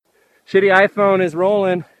Shitty iPhone is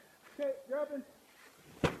rolling. Okay, grabbing.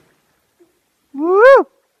 Woo!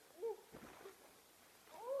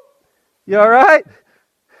 You all right?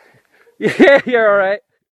 Yeah, you're all right.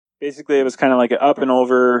 Basically, it was kind of like an up and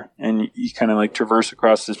over, and you kind of like traverse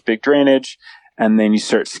across this big drainage, and then you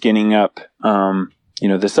start skinning up,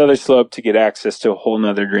 this other slope to get access to a whole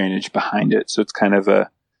nother drainage behind it. So it's kind of a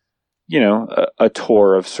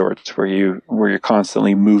tour of sorts where you're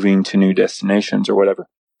constantly moving to new destinations or whatever.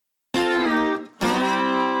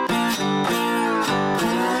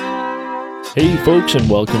 Hey folks, and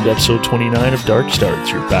welcome to episode 29 of Dark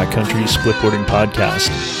Starts, your backcountry splitboarding podcast.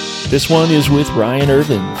 This one is with Ryan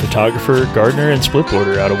Irvin, photographer, gardener, and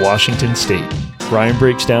splitboarder out of Washington State. Ryan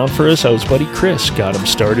breaks down for us how his buddy Chris got him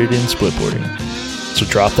started in splitboarding. So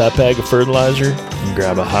drop that bag of fertilizer and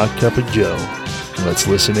grab a hot cup of joe. And let's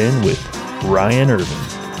listen in with Ryan Irvin.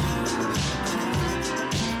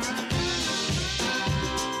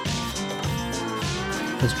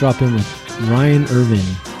 Let's drop in with Ryan Irvin.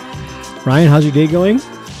 Ryan, how's your day going?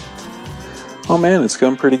 Oh man, it's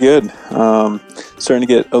going pretty good. Starting to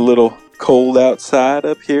get a little cold outside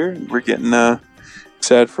up here. We're getting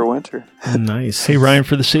excited for winter. Nice. Hey Ryan,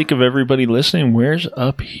 for the sake of everybody listening, where's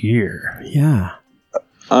up here? Yeah.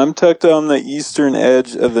 I'm tucked on the eastern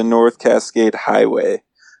edge of the North Cascade Highway,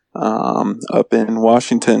 up in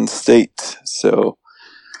Washington State. So,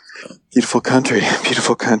 beautiful country,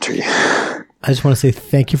 beautiful country. I just want to say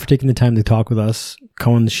thank you for taking the time to talk with us,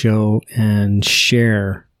 come on the show, and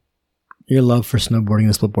share your love for snowboarding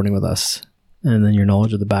and splitboarding with us, and then your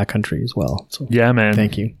knowledge of the backcountry as well. So, yeah, man.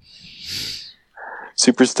 Thank you.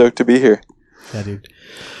 Super stoked to be here. Yeah, dude.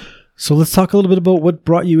 So let's talk a little bit about what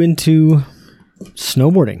brought you into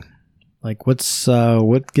snowboarding. Like, what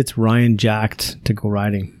gets Ryan jacked to go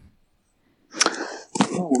riding?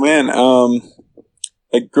 Oh man,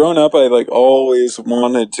 growing up, I always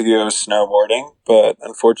wanted to go snowboarding, but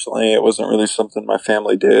unfortunately, it wasn't really something my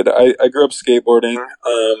family did. I grew up skateboarding.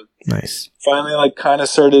 Nice. Finally, kind of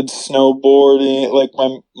started snowboarding.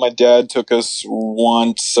 My dad took us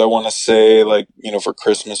once, I want to say, for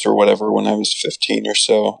Christmas or whatever, when I was 15 or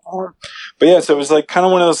so. But yeah, so it was kind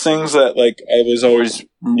of one of those things that I was always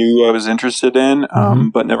knew I was interested in,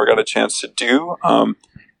 but never got a chance to do.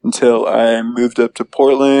 Until I moved up to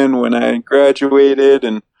Portland when I graduated,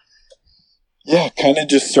 and yeah, kind of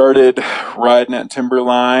just started riding at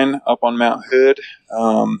Timberline up on Mount Hood.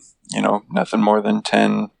 Nothing more than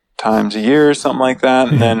 10 times a year or something like that.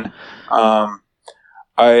 And then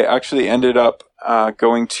I actually ended up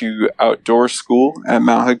going to outdoor school at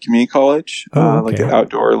Mount Hood Community College, like an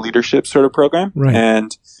outdoor leadership sort of program. Right.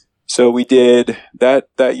 And so we did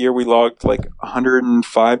that year. We logged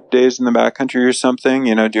 105 days in the backcountry or something,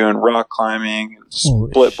 doing rock climbing, and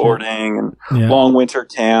splitboarding, and long winter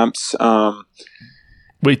camps.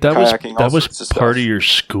 Wait, that was part of your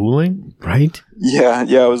schooling, right? Yeah.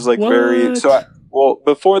 It was very. So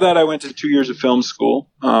before that, I went to 2 years of film school,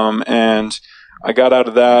 and I got out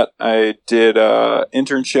of that. I did an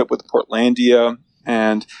internship with Portlandia,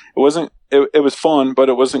 and it wasn't. It was fun, but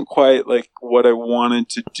it wasn't quite what I wanted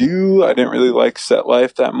to do. I didn't really like set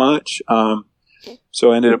life that much.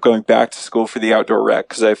 So I ended up going back to school for the outdoor rec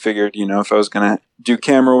because I figured, if I was going to do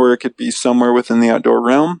camera work, it'd be somewhere within the outdoor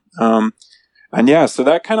realm. And yeah, so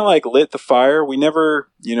that kind of lit the fire. We never,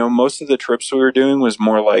 most of the trips we were doing was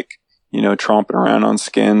more tromping around on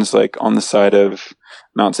skins, on the side of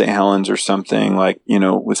Mount St. Helens or something,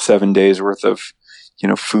 with 7 days worth of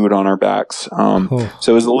food on our backs. So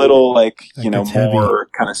it was a little more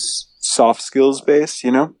kind of soft skills based,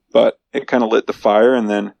 but it kind of lit the fire. And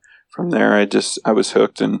then from there, I was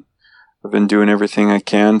hooked, and I've been doing everything I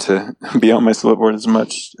can to be on my splitboard as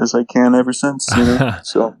much as I can ever since,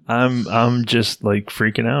 So I'm just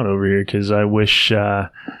freaking out over here because I wish,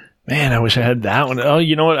 I wish I had that one. Oh,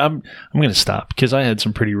 you know what? I'm going to stop because I had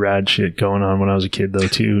some pretty rad shit going on when I was a kid, though,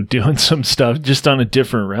 too. Doing some stuff just on a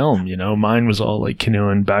different realm, Mine was all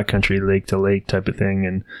canoeing, backcountry, lake to lake type of thing.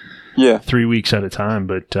 And 3 weeks at a time.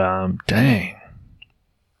 But dang.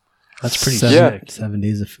 That's pretty sick. 7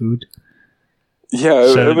 days of food. Yeah,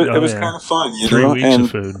 it was kind of fun, 3 weeks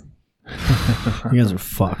of food. You guys are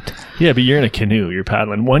fucked. Yeah, but you're in a canoe. You're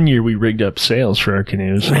paddling. One year we rigged up sails for our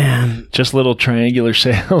canoes. Man. Just little triangular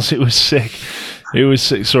sails. It was sick. It was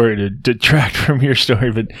sick. Sorry to detract from your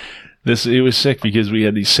story, but it was sick because we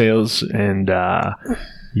had these sails and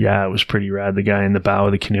it was pretty rad. The guy in the bow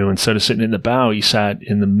of the canoe, instead of sitting in the bow, he sat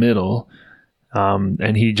in the middle.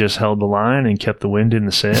 And he just held the line and kept the wind in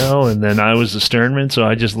the sail. And then I was the sternman, so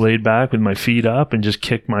I just laid back with my feet up and just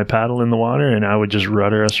kicked my paddle in the water, and I would just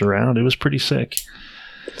rudder us around. It was pretty sick.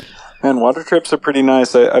 And water trips are pretty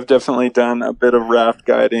nice. I've definitely done a bit of raft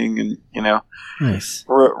guiding and, nice.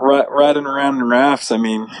 Riding around in rafts. I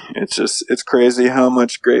mean, it's crazy how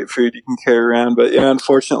much great food you can carry around. But yeah,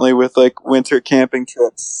 unfortunately with like winter camping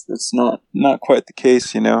trips, it's not quite the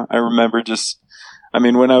case, I remember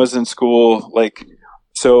when I was in school,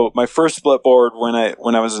 so my first split board when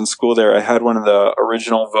I was in school there, I had one of the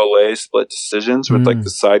original Volet split decisions with like the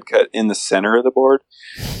side cut in the center of the board.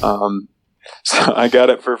 So I got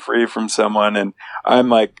it for free from someone, and I'm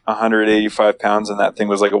like 185 pounds, and that thing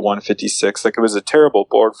was like a 156. Like, it was a terrible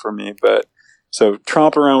board for me, but so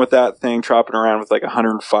tromping around with that thing, tromping around with like a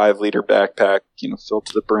 105 liter backpack, filled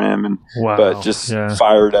to the brim, and but just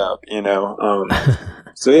fired up,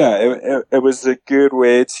 So yeah, it was a good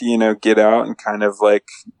way to, get out and kind of like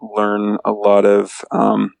learn a lot of,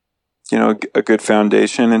 a good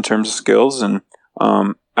foundation in terms of skills. And,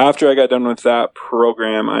 after I got done with that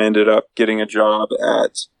program, I ended up getting a job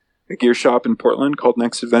at a gear shop in Portland called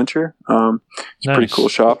Next Adventure. It's a pretty cool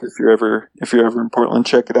shop. If you're ever in Portland,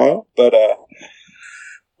 check it out. But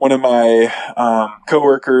one of my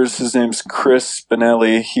coworkers, his name's Chris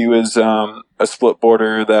Spinelli. He was a split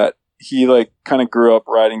boarder that he like kind of grew up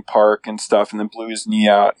riding park and stuff, and then blew his knee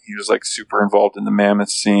out. He was like super involved in the mammoth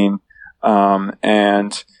scene,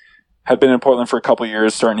 and had been in Portland for a couple of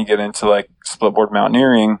years, starting to get into like splitboard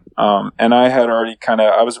mountaineering. And I had already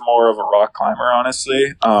I was more of a rock climber,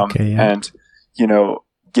 honestly. And,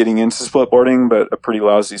 getting into splitboarding, but a pretty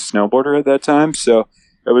lousy snowboarder at that time. So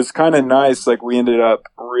it was kind of nice. Like, we ended up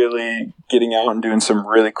really getting out and doing some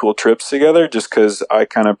really cool trips together, just cause I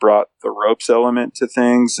kind of brought the ropes element to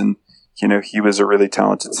things. And, he was a really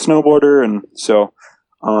talented snowboarder. And so,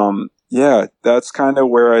 yeah, that's kind of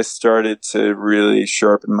where I started to really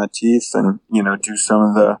sharpen my teeth and, do some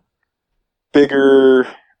of the bigger,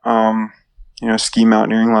 ski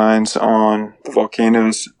mountaineering lines on the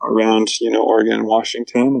volcanoes around, Oregon and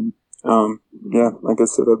Washington. And, yeah, like I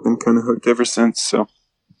said, I've been kind of hooked ever since. So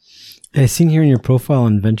I seen here in your profile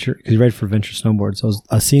on Venture, because you write for Venture Snowboards. So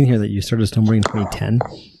I was seeing here that you started snowboarding in 2010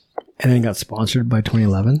 and then got sponsored by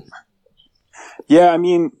 2011. Yeah, I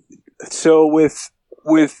mean, so with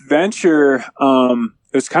Venture, it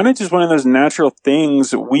was kind of just one of those natural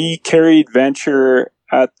things. We carried Venture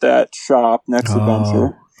at that shop, Next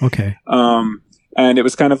Adventure. Okay. And it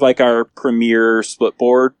was kind of like our premier split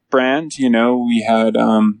board brand. We had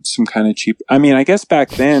some kind of cheap. I mean, I guess back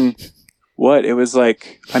then, it was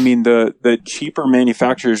like. I mean, the cheaper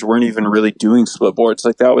manufacturers weren't even really doing split boards.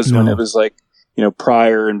 Like, that was when it was like,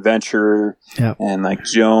 Pryor and Venture and like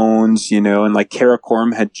Jones, and like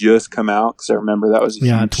Karakoram had just come out, because I remember that was a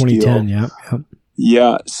huge 2010, deal.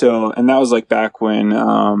 Yeah. So, and that was like back when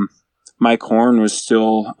Mike Horn was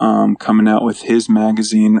still coming out with his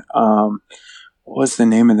magazine. What's the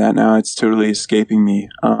name of that now? It's totally escaping me.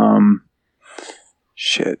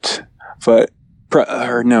 Shit. But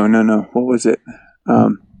no. What was it?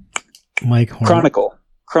 Mike Horn.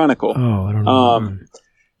 Chronicle. Oh, I don't know.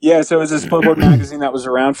 Yeah, so it was a splitboard magazine that was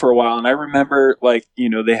around for a while, and I remember, like,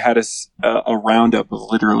 they had a roundup of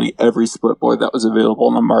literally every splitboard that was available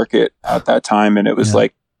in the market at that time, and it was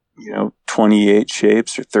like, 28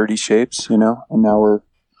 shapes or 30 shapes, and now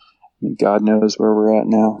God knows where we're at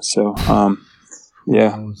now. So,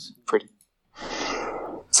 yeah, pretty.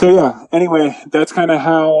 So yeah, anyway, that's kind of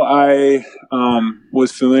how I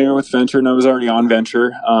was familiar with Venture, and I was already on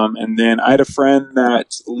Venture. And then I had a friend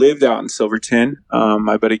that lived out in Silverton,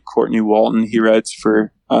 my buddy Courtney Walton. He rides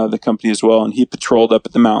for the company as well, and he patrolled up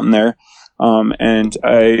at the mountain there. And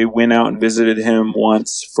I went out and visited him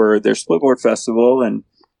once for their Splitboard Festival and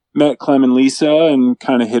met Clem and Lisa and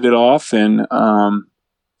kind of hit it off. And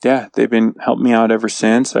yeah, they've been helping me out ever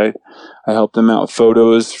since. I helped them out with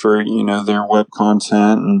photos for, their web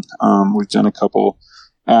content. And we've done a couple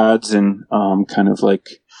ads and kind of like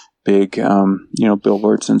big,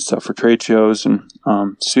 billboards and stuff for trade shows. And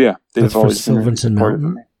so, yeah, they've always been really supportive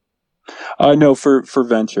of me. No, for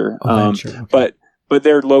Venture. Venture. Okay. But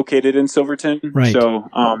they're located in Silverton. Right. So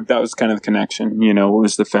that was kind of the connection,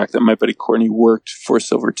 was the fact that my buddy Courtney worked for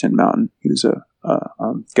Silverton Mountain. He was a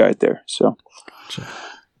guide there. So. Gotcha.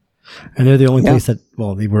 And they're the only place that,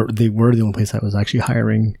 they were the only place that was actually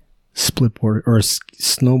hiring splitboard or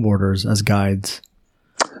snowboarders as guides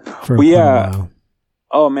for a while.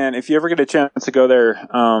 Oh man, if you ever get a chance to go there,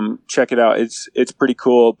 check it out. It's pretty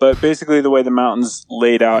cool. But basically the way the mountain's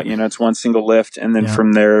laid out, it's one single lift, and then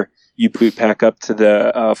from there you boot pack up to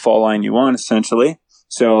the fall line you want, essentially.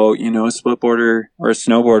 So, a splitboarder or a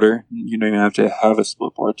snowboarder, you don't even have to have a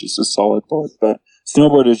splitboard, just a solid board. But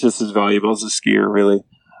snowboard is just as valuable as a skier, really.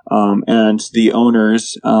 And the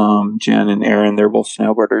owners, Jen and Aaron, they're both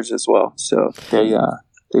snowboarders as well. So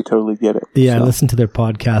they totally get it. Yeah, So, I listened to their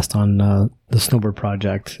podcast on the Snowboard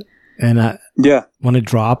Project, and yeah. when it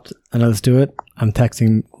dropped and let's do it, I'm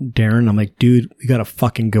texting Darren. I'm like, dude, we gotta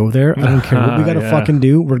fucking go there. I don't care what we gotta fucking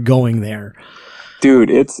do. We're going there. Dude,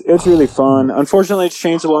 it's really fun. Unfortunately, it's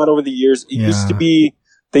changed a lot over the years. It used to be,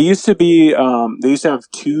 they used to have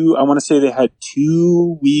I want to say they had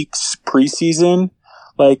 2 weeks preseason,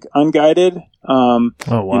 like unguided. Oh,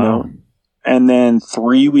 wow. You know, and then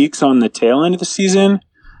 3 weeks on the tail end of the season.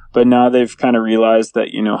 But now they've kind of realized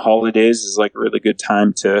that, you know, holidays is like a really good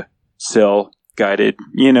time to sell guided,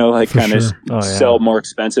 you know, like kind of sell more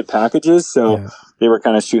expensive packages. So they were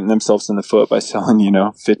kind of shooting themselves in the foot by selling, you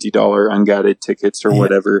know, $50 unguided tickets or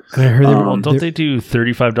whatever. And I heard don't they do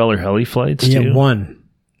 $35 heli flights too? Yeah, one.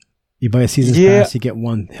 You buy a season's pass, you get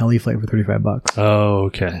one heli flight for $35. Oh,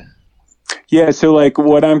 okay. Yeah, so like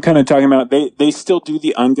what I'm kind of talking about, they still do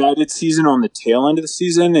the unguided season on the tail end of the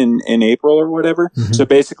season in April or whatever. Mm-hmm. So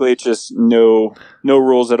basically it's just no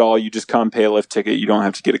rules at all. You just come, pay a lift ticket. You don't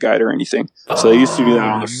have to get a guide or anything. So they used to do that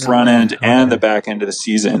on the front end and the back end of the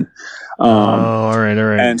season. All right.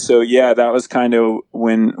 And so, yeah, that was kind of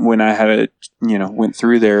when I had went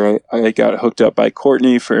through there, I got hooked up by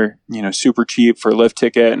Courtney for, you know, super cheap for a lift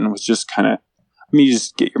ticket and was just kind of, you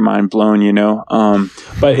just get your mind blown, you know.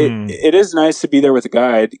 But it is nice to be there with a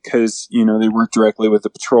guide because, you know, they work directly with the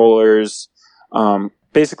patrollers.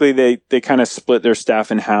 Basically, they kind of split their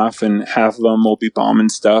staff in half, and half of them will be bombing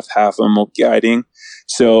stuff, half of them will be guiding.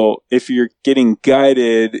 So if you're getting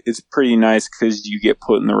guided, it's pretty nice because you get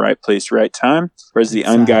put in the right place, right time. Whereas the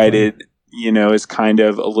unguided, you know, is kind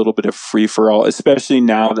of a little bit of free for all, especially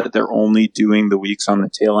now that they're only doing the weeks on the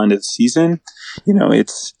tail end of the season. You know,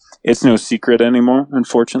 it's no secret anymore,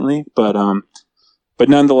 unfortunately, but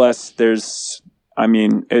nonetheless, it's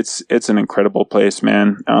an incredible place,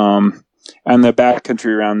 man. And the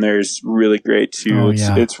backcountry around there is really great too.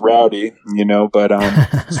 It's rowdy, you know, but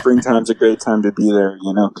springtime's a great time to be there,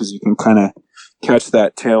 you know, because you can kind of catch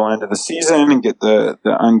that tail end of the season and get the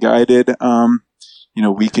unguided,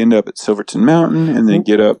 weekend up at Silverton Mountain, and then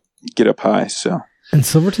get up high. So. And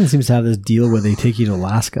Silverton seems to have this deal where they take you to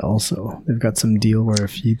Alaska also. They've got some deal where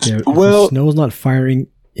if the snow's not firing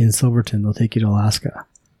in Silverton, they'll take you to Alaska.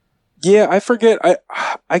 Yeah, I forget.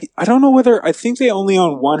 I don't know whether, I think they only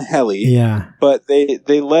own one heli. Yeah. But they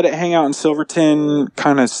let it hang out in Silverton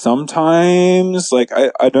kind of sometimes. Like,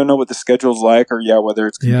 I don't know what the schedule's like or whether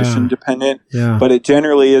it's condition dependent. Yeah. But it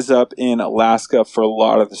generally is up in Alaska for a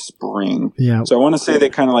lot of the spring. Yeah. So I want to say they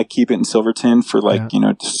kind of like keep it in Silverton for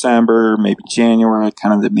December, maybe January,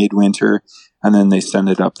 kind of the midwinter. And then they send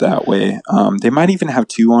it up that way. They might even have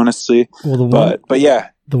two, honestly. Well, but yeah.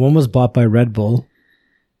 The one was bought by Red Bull.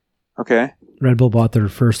 Okay. Red Bull bought their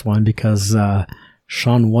first one because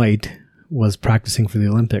Shaun White was practicing for the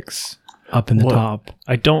Olympics up in the top.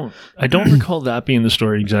 I don't recall that being the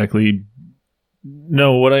story exactly.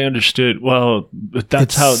 No, what I understood,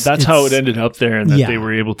 that's how it ended up there, and that they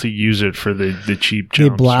were able to use it for the cheap jumps.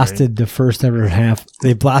 They blasted the first ever half.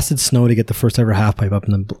 They blasted snow to get the first ever half pipe up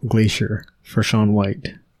in the glacier for Shaun White.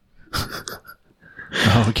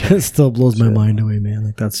 Okay. It still blows my mind away, man.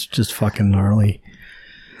 Like, that's just fucking gnarly.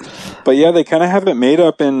 But yeah, they kind of have it made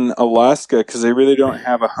up in Alaska because they really don't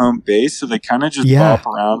have a home base, so they kind of just bop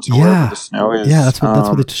around to wherever the snow is. Yeah, that's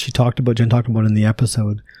what she talked about. Jen talked about in the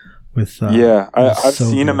episode. With I've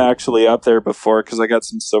seen them actually up there before because I got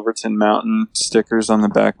some Silverton Mountain stickers on the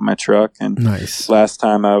back of my truck. And nice. Last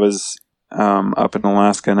time I was up in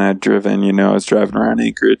Alaska and I had driven, I was driving around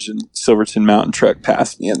Anchorage and Silverton Mountain truck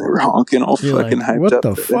passed me and they were honking all fucking hyped up.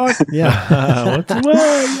 What the fuck? Yeah.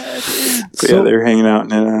 They were hanging out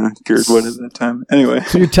in Girdwood at that time. Anyway.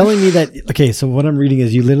 So you're telling me that, so what I'm reading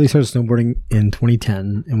is you literally started snowboarding in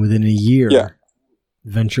 2010 and within a year,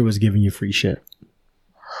 Venture was giving you free shit.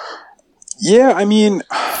 Yeah, I mean...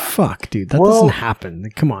 Fuck, dude. That doesn't happen.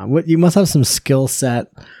 Come on. You must have some skill set.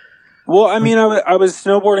 Well, I mean, I was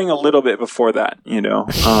snowboarding a little bit before that,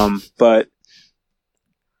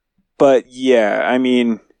 but yeah, I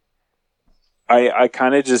mean, I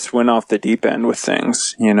kind of just went off the deep end with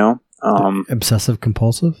things, Obsessive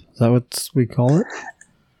compulsive? Is that what we call it?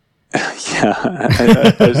 Yeah,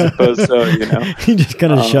 I suppose so, He just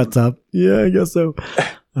kind of shuts up. Yeah, I guess so.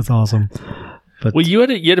 That's awesome. But you had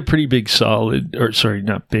a pretty big solid, or sorry,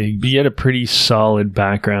 not big, but you had a pretty solid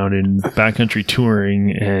background in backcountry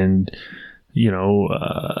touring and,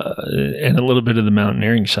 and a little bit of the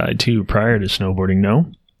mountaineering side too prior to snowboarding,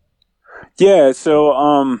 no? Yeah, so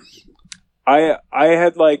I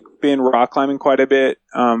had been rock climbing quite a bit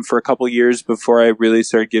for a couple years before I really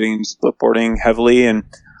started getting into splitboarding heavily. And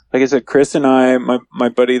like I said, Chris and I, my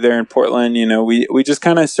buddy there in Portland, we just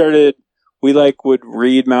kind of started we like would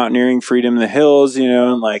read Mountaineering Freedom in the Hills, you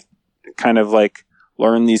know, and like kind of like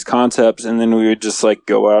learn these concepts, and then we would just like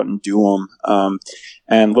go out and do them.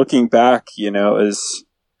 And looking back, you know, is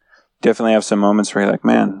definitely have some moments where you're like,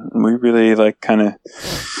 man, we really like kind of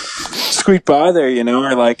squeaked by there, you know,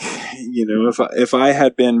 or like, you know, if I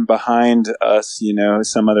had been behind us, you know,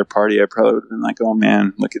 some other party, I probably would have been like, oh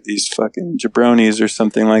man, look at these fucking jabronis or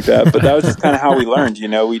something like that. But that was just kind of how we learned, you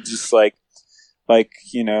know, we just like,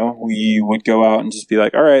 you know, we would go out and just be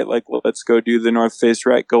like, all right, like, well, let's go do the North Face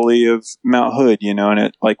right gully of Mount Hood, you know, and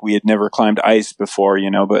it like we had never climbed ice before,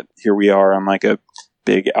 you know, but here we are on like a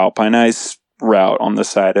big alpine ice route on the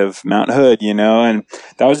side of Mount Hood, you know, and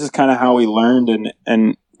that was just kind of how we learned.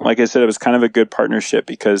 And like I said, it was kind of a good partnership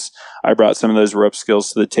because I brought some of those rope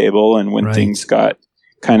skills to the table, and when things got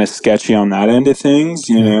kind of sketchy on that end of things,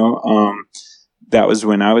 you know, that was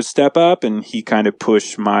when I would step up, and he kind of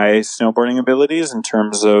pushed my snowboarding abilities in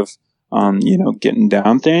terms of, you know, getting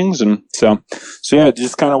down things. And so yeah, it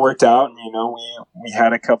just kind of worked out. And, you know, we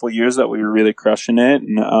had a couple of years that we were really crushing it.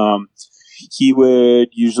 And, he would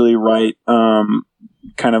usually write,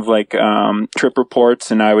 kind of like, trip reports,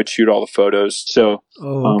 and I would shoot all the photos. So,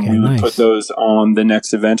 we would put those on the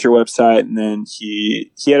Next Adventure website. And then he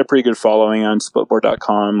had a pretty good following on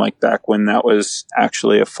splitboard.com, like back when that was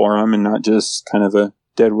actually a forum and not just kind of a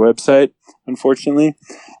dead website, unfortunately.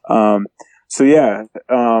 So yeah,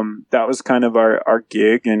 that was kind of our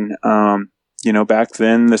gig. And, you know, back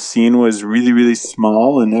then the scene was really, really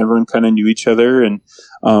small, and everyone kind of knew each other. And,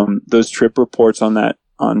 those trip reports on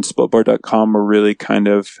splitboard.com were really kind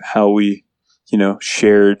of how we, you know,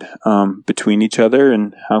 shared, between each other,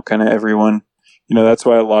 and how kind of everyone, you know, that's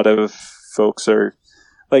why a lot of folks are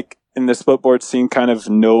like in the splitboard scene kind of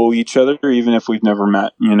know each other, even if we've never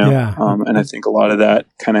met, you know? Yeah. And I think a lot of that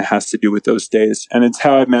kind of has to do with those days. And it's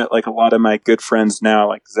how I met like a lot of my good friends now,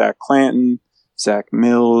 like Zach Clanton, Zach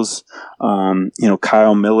Mills, you know,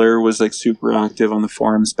 Kyle Miller was like super active on the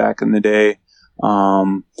forums back in the day.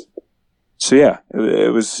 So yeah,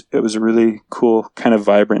 it was a really cool kind of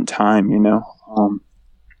vibrant time, you know.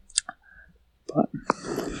 But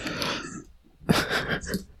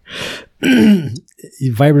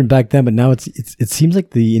vibrant back then, but now it seems like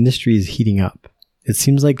the industry is heating up. It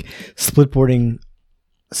seems like splitboarding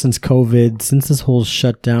since COVID, since this whole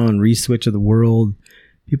shutdown and reswitch of the world,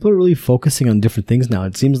 people are really focusing on different things now.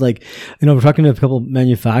 It seems like, you know, we're talking to a couple of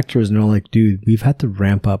manufacturers, and they're like, dude, we've had to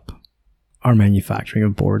ramp up our manufacturing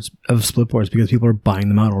of split boards because people are buying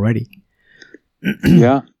them out already.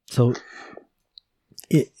 Yeah. So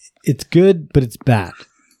it's good, but it's bad.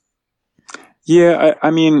 Yeah, I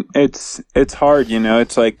mean, it's hard, you know.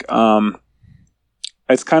 It's like,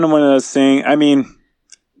 it's kind of one of those things. I mean,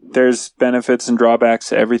 there's benefits and drawbacks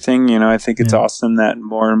to everything, you know. I think it's awesome that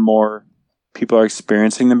more and more people are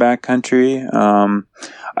experiencing the backcountry.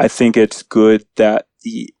 I think it's good that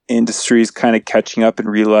the industry is kind of catching up and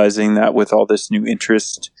realizing that with all this new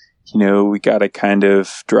interest, you know, we got to kind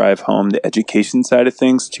of drive home the education side of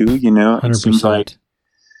things too, you know. 100%. It seems like,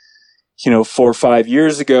 you know, 4 or 5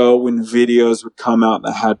 years ago when videos would come out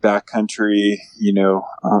that had backcountry, you know,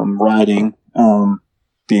 riding,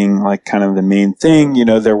 being like kind of the main thing, you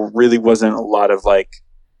know, there really wasn't a lot of like,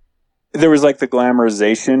 there was like the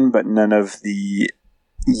glamorization, but none of the,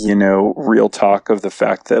 you know, real talk of the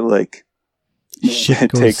fact that like it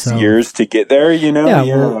takes years to get there, you know?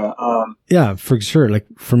 Yeah, yeah, for sure. Like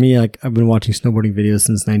for me, like I've been watching snowboarding videos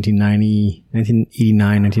since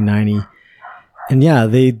 1989, 1990. And yeah,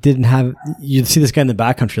 they didn't have, you'd see this guy in the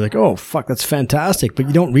backcountry like, oh, fuck, that's fantastic. But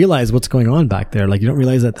you don't realize what's going on back there. Like you don't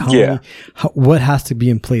realize that what has to be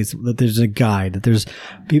in place, that there's a guide, that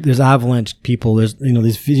there's avalanche people. There's, you know,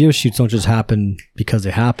 these video shoots don't just happen because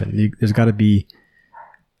they happen. There's got to be,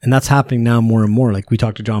 and that's happening now more and more. Like we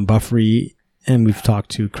talked to John Buffery and we've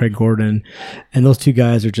talked to Craig Gordon, and those two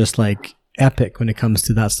guys are just like epic when it comes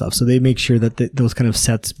to that stuff. So they make sure that those kind of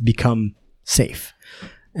sets become safe.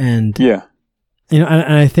 And yeah. You know,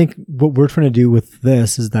 and I think what we're trying to do with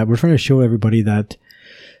this is that we're trying to show everybody that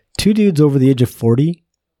two dudes over the age of 40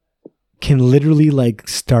 can literally like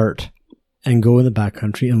start and go in the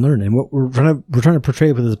backcountry and learn. And what we're trying to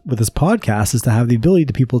portray with this podcast is to have the ability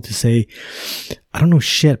to people to say, I don't know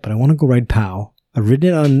shit, but I want to go ride POW. I've ridden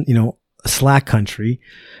it on, you know, a slack country,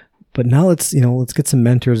 but now let's get some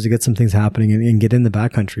mentors to get some things happening and get in the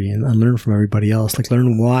backcountry and learn from everybody else. Like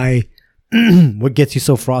learn why, what gets you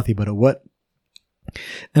so frothy, but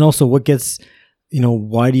and also what gets, you know,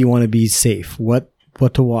 why do you want to be safe? What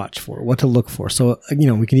to watch for, what to look for. So, you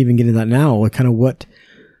know, we can even get into that now.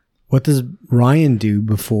 What does Ryan do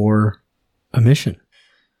before a mission?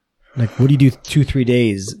 Like, what do you do 2-3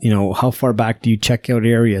 days? You know, how far back do you check out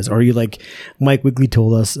areas? Or are you like Michael Wigley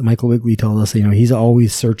told us, you know, he's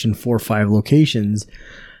always searching 4 or 5 locations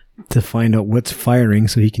to find out what's firing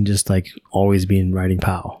so he can just like always be in riding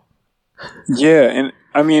POW. Yeah. And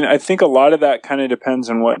I mean, I think a lot of that kind of depends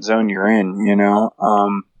on what zone you're in, you know.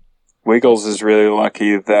 Wiggles is really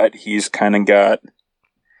lucky that he's kind of got,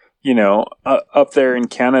 you know, up there in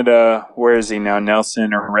Canada, where is he now,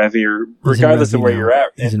 Nelson or Revy, or regardless of where you're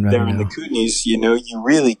at, there in the Kootenays, you know, you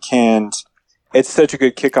really can't. It's such a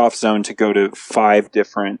good kickoff zone to go to 5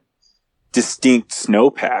 different distinct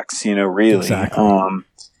snowpacks, you know, really. Exactly.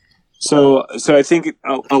 So I think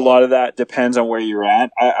a lot of that depends on where you're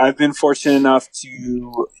at. I've been fortunate enough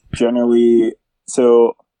to generally,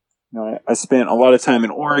 so, you know, I spent a lot of time in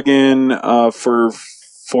Oregon for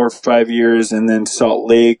 4 or 5 years, and then Salt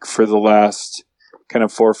Lake for the last kind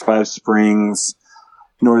of 4 or 5 springs.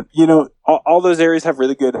 North, you know, all those areas have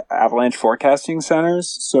really good avalanche forecasting centers.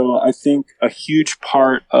 So I think a huge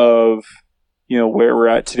part of, you know, where we're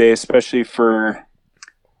at today, especially for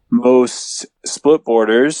most split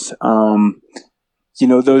boarders, you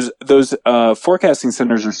know, those forecasting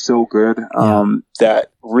centers are so good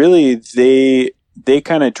that really they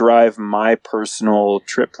kind of drive my personal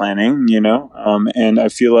trip planning, you know, and I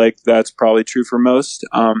feel like that's probably true for most.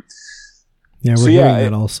 Yeah, we're hearing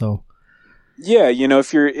that also. Yeah, you know,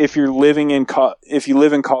 if you're living in if you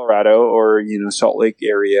live in Colorado or, you know, Salt Lake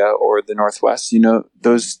area or the Northwest, you know,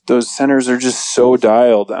 those centers are just so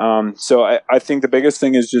dialed. So I think the biggest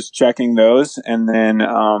thing is just checking those, and then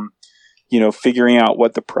you know, figuring out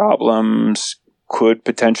what the problems could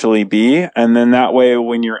potentially be, and then that way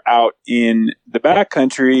when you're out in the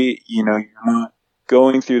backcountry, you know, you're not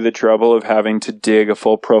going through the trouble of having to dig a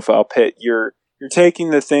full profile pit. You're taking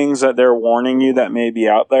the things that they're warning you that may be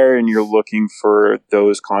out there, and you're looking for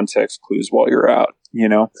those context clues while you're out, you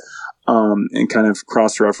know, and kind of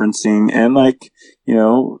cross-referencing and, like, you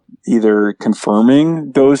know, either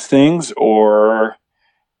confirming those things or,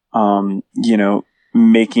 you know,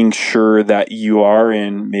 making sure that you are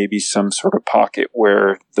in maybe some sort of pocket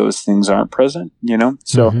where those things aren't present, you know?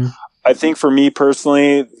 So I think for me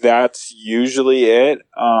personally, that's usually it.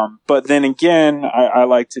 But then again, I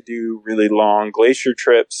like to do really long glacier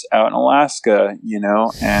trips out in Alaska, you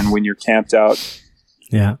know, and when you're camped out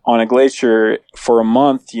on a glacier for a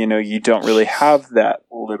month, you know, you don't really have that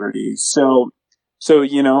liberty. So,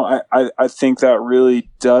 you know, I think that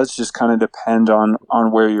really does just kind of depend on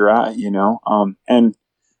where you're at, you know, and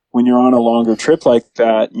when you're on a longer trip like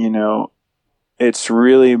that, you know, it's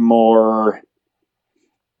really more,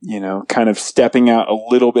 you know, kind of stepping out a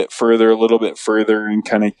little bit further and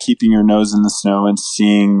kind of keeping your nose in the snow and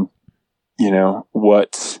seeing, you know,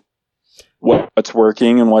 what's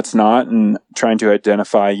working and what's not, and trying to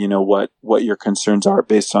identify, you know, what your concerns are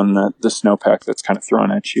based on the snowpack that's kind of thrown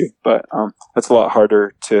at you. But that's a lot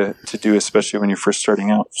harder to do, especially when you're first starting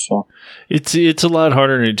out. So it's a lot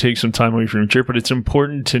harder, and it takes some time away from your trip, but it's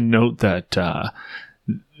important to note that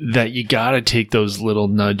that you got to take those little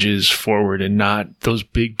nudges forward and not those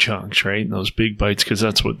big chunks, right? And those big bites, because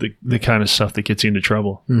that's what the kind of stuff that gets you into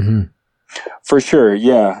trouble. Mm-hmm. For sure,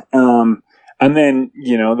 yeah. And then,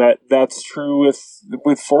 you know, that's true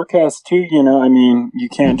with forecasts too. You know, I mean, you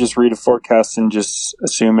can't just read a forecast and just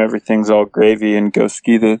assume everything's all gravy and go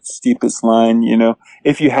ski the steepest line, you know,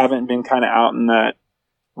 if you haven't been kind of out in that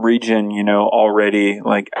region, you know, already,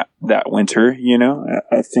 like that winter, you know.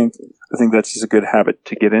 I think that's just a good habit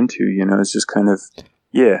to get into, you know. It's just kind of,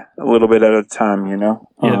 a little bit at a time, you know.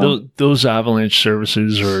 Yeah, those avalanche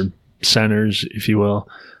services or centers, if you will,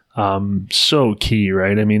 so key,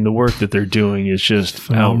 right? I mean, the work that they're doing is just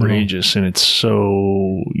phenomenal, outrageous, and it's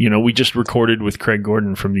so, you know, we just recorded with Craig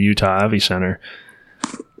Gordon from the Utah Avi Center,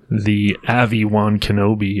 the Avi Wan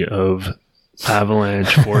Kenobi of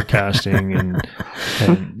avalanche forecasting, and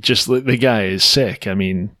just the guy is sick. I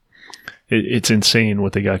mean, it's insane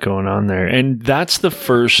what they got going on there, and that's the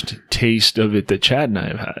first taste of it that Chad and I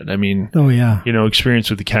have had. I mean, you know, experience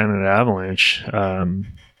with the Canada Avalanche,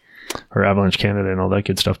 or Avalanche Canada and all that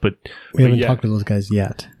good stuff, but we haven't talked to those guys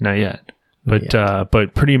yet. Not yet.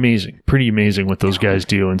 But pretty amazing what those guys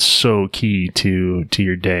do, and so key to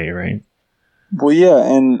your day, right? Well, yeah,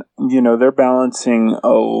 and, you know, they're balancing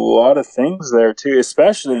a lot of things there, too,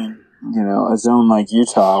 especially, you know, a zone like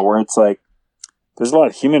Utah, where it's like, there's a lot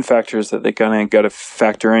of human factors that they kind of got to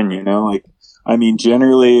factor in, you know? Like, I mean,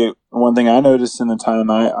 generally, one thing I noticed in the time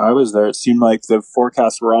I was there, it seemed like the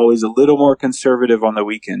forecasts were always a little more conservative on the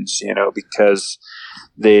weekends, you know, because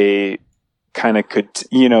they kind of could,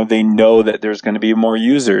 they know that there's going to be more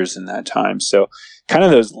users in that time. So kind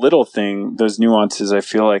of those those nuances, I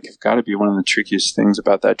feel like have got to be one of the trickiest things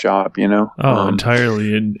about that job, Oh,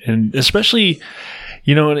 entirely. And especially,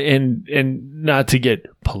 and not to get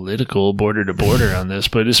political border to border on this,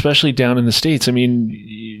 but especially down in the States, I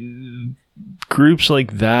mean, groups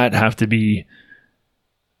like that have to be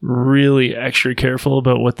really extra careful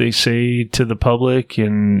about what they say to the public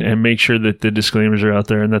and make sure that the disclaimers are out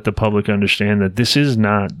there and that the public understand that this is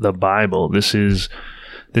not the Bible. This is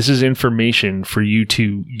information for you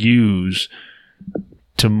to use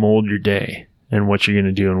to mold your day and what you're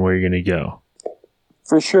going to do and where you're going to go.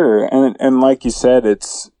 For sure. And like you said,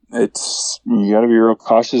 it's you got to be real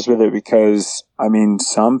cautious with it because, I mean,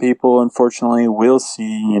 some people unfortunately will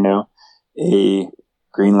see, a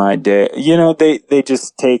green light day. They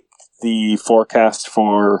just take the forecast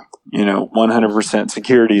for, 100%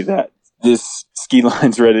 security that this ski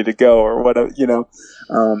line's ready to go or whatever,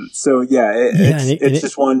 So it's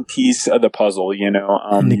just one piece of the puzzle, you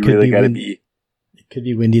really got to be. It could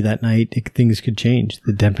be windy that night. Things could change.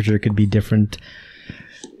 The temperature could be different.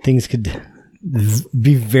 Things could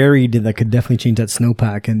be varied that could definitely change that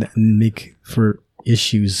snowpack and make for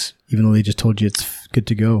issues, even though they just told you it's good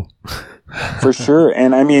to go. For sure.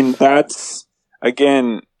 And I mean, that's,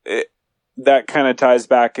 again, that kind of ties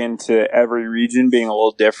back into every region being a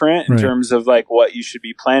little different in terms of like what you should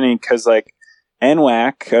be planning. Cause like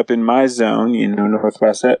NWAC up in my zone,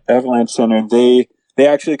 Northwest Avalanche Center, they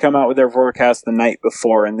actually come out with their forecast the night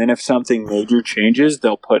before. And then if something major changes,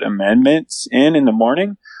 they'll put amendments in the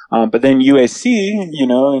morning. But then UAC,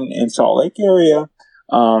 in Salt Lake area,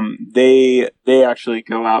 they actually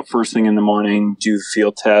go out first thing in the morning, do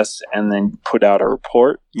field tests, and then put out a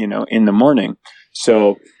report, in the morning.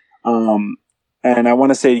 So, and I want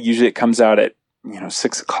to say usually it comes out at,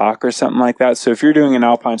 6:00 or something like that. So if you're doing an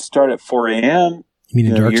alpine start at 4 a.m., you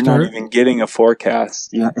mean a dark you're start? not even getting a forecast.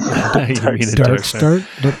 Yeah. dark start?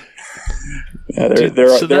 Yeah, they're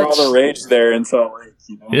all the rage there in Salt Lake.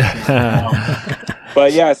 Yeah.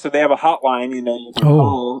 But yeah, so they have a hotline, you can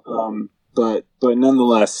call. But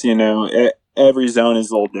nonetheless, every zone is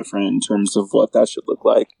a little different in terms of what that should look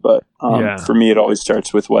like. But for me, it always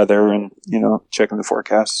starts with weather and checking the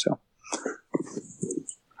forecast. So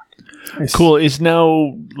nice. Cool.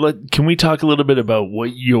 Can we talk a little bit about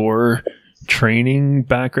what your training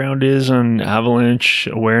background is on avalanche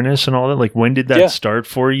awareness and all that? Like, when did that start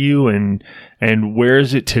for you, and where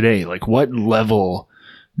is it today? Like, what level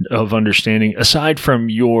of understanding, aside from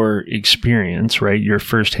your experience, right, your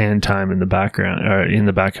firsthand time in the background, in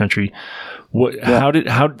the backcountry, how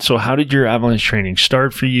did your avalanche training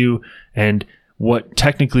start for you, and what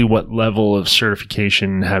level of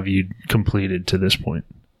certification have you completed to this point?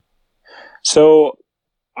 So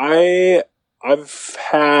I've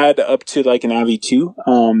had up to like an Avi 2.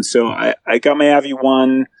 So I got my Avi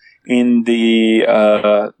 1 in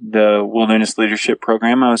the Wilderness Leadership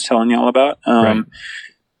Program I was telling you all about. Right.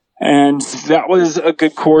 And that was a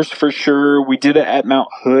good course for sure. We did it at Mount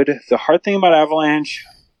Hood. The hard thing about avalanche,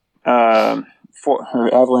 for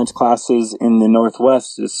her avalanche classes in the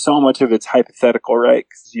Northwest is so much of it's hypothetical, right?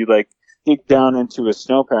 Because you like dig down into a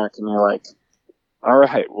snowpack and you're like, all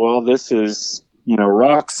right, well, this is,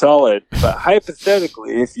 rock solid. But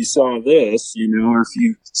hypothetically, if you saw this, or if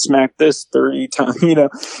you smacked this 30 times,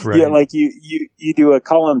 right. like you do a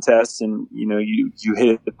column test and, you hit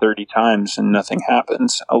it 30 times and nothing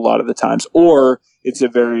happens a lot of the times. Or it's a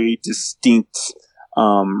very distinct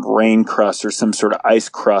rain crust or some sort of ice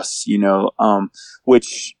crust,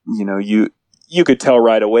 which, you could tell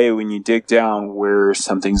right away when you dig down where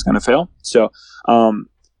something's going to fail.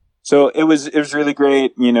 So it was really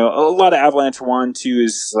great. A lot of Avalanche 1, 2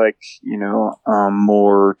 is like,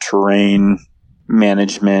 more terrain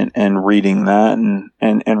management and reading that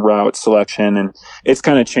and route selection. And it's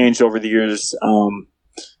kind of changed over the years.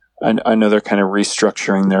 I know they're kind of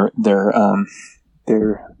restructuring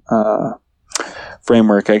their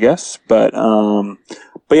framework, I guess. But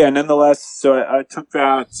yeah, nonetheless, so I took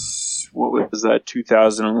that. What was that,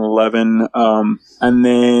 2011? And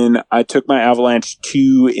then I took my Avalanche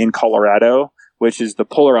 2 in Colorado, which is the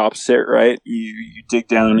polar opposite, right? You dig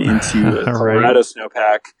down into a Colorado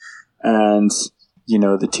snowpack and,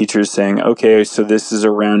 the teacher's saying, okay, so this is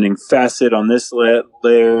a rounding facet on this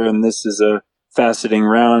layer and this is a faceting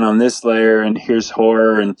round on this layer and here's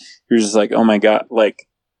horror. And you're just like, oh my God, like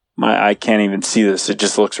my eye can't even see this. It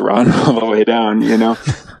just looks round all the way down,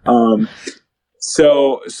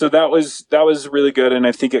 So that was really good, and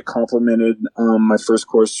I think it complemented my first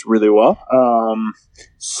course really well.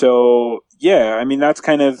 So yeah, I mean that's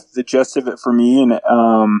kind of the gist of it for me, and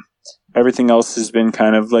everything else has been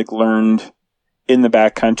kind of like learned in the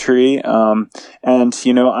backcountry. And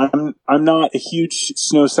you know, I'm not a huge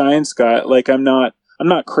snow science guy. Like I'm not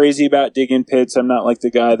crazy about digging pits. I'm not like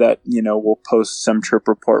the guy that, you know, will post some trip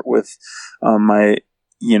report with my,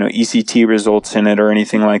 you know, ECT results in it or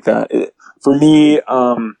anything like that. For me,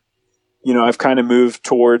 you know, I've kind of moved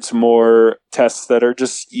towards more tests that are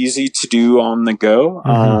just easy to do on the go.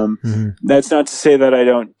 That's not to say that I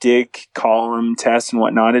don't dig column tests and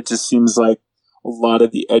whatnot. It just seems like a lot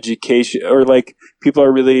of the education, or like people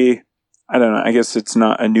are really, I don't know, I guess it's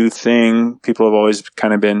not a new thing. People have always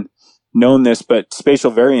kind of been known this, but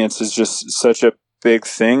spatial variance is just such a big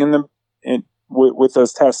thing with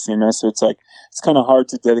those tests, you know. So it's like, it's kind of hard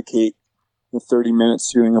to dedicate the 30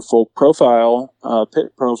 minutes doing a full profile,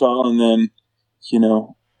 pit profile, and then, you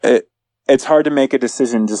know, it's hard to make a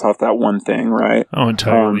decision just off that one thing, right? Oh,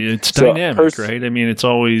 entirely. It's dynamic, right? I mean, it's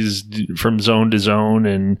always from zone to zone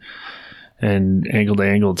and angle to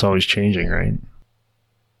angle. It's always changing, right?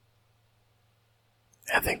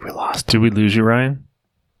 I think we lost. Did we lose you, Ryan?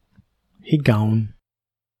 He gone.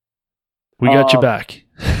 We got you back.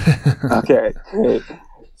 Okay, great.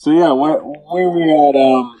 So yeah, where we at?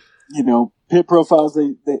 You know, pit profiles,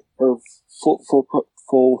 they or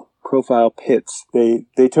full profile pits, they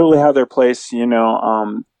totally have their place. You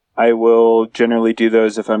know, I will generally do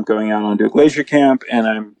those if I'm going out onto a glacier camp and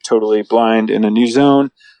I'm totally blind in a new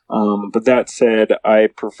zone. But that said, I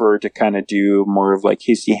prefer to kind of do more of like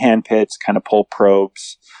hasty hand pits, kind of pull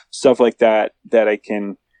probes, stuff like that I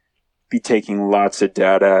can be taking lots of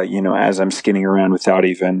data, you know, as I'm skinning around without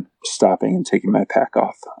even stopping and taking my pack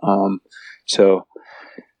off. So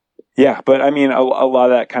yeah, but I mean, a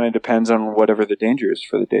lot of that kind of depends on whatever the danger is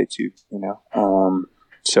for the day too, you know.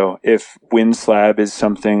 So if wind slab is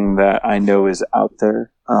something that I know is out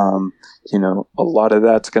there, you know, a lot of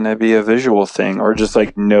that's going to be a visual thing, or just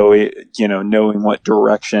like knowing what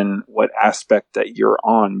direction, what aspect that you're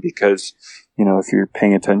on, because, you know, if you're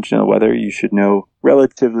paying attention to the weather, you should know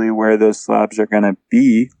relatively where those slabs are going to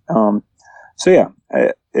be. So yeah,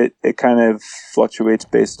 it kind of fluctuates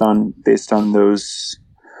based on those,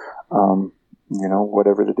 you know,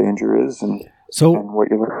 whatever the danger is and what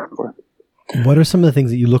you're looking for. What are some of the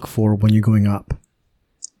things that you look for when you're going up?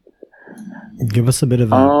 Give us a bit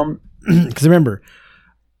of a... Because remember,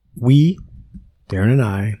 Darren and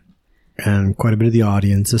I, and quite a bit of the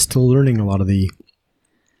audience is still learning a lot of the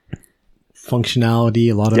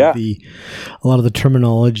functionality, a lot of the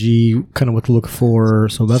terminology, kind of what to look for.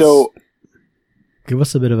 So give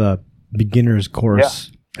us a bit of a beginner's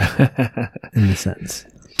course in the sense.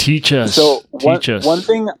 Teach us. One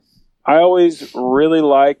thing I always really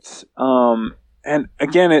liked, and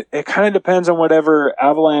again, it kind of depends on whatever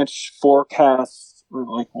avalanche forecast or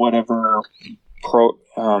like whatever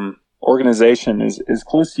organization is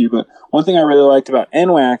close to you. But one thing I really liked about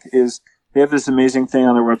NWAC is they have this amazing thing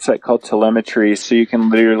on their website called telemetry. So you can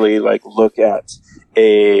literally like look at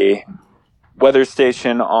a weather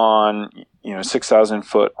station on, you know, 6,000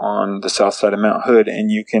 foot on the south side of Mount Hood, and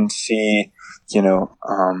you can see, you know,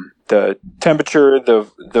 the temperature,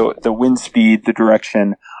 the wind speed, the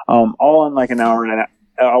direction, all on like an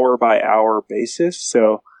hour by hour basis.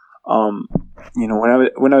 So, you know,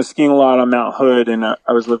 when I was skiing a lot on Mount Hood and I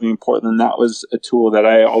was living in Portland, that was a tool that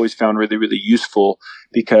I always found really, really useful,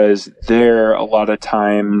 because there a lot of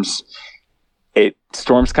times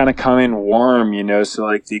storms kind of come in warm, you know, so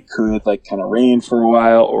like they could like kind of rain for a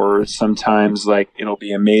while, or sometimes like it'll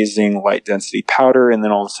be amazing light density powder and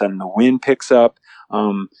then all of a sudden the wind picks up.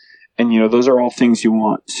 And, you know, those are all things you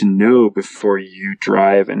want to know before you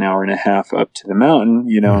drive an hour and a half up to the mountain,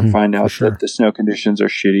 you know, and find out that the snow conditions are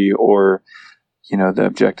shitty, or, you know, the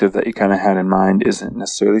objective that you kind of had in mind isn't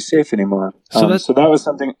necessarily safe anymore. So that was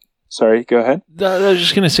something. Sorry, go ahead. I was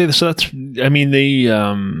just going to say this. So that's, I mean, they,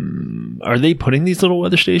 are they putting these little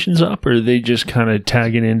weather stations up, or are they just kind of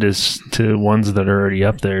tagging into ones that are already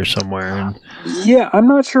up there somewhere? Yeah, I'm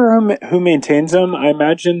not sure who maintains them. I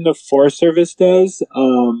imagine the Forest Service does,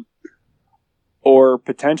 or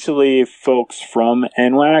potentially folks from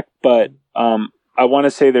NWAC, but I want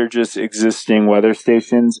to say they're just existing weather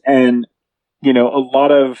stations. And, you know, a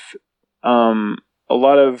lot of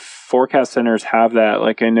forecast centers have that.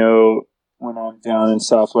 Like I know when I'm down in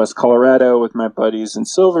Southwest Colorado with my buddies in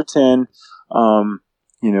Silverton,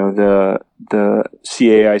 you know, the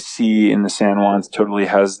CAIC in the San Juans totally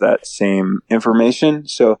has that same information.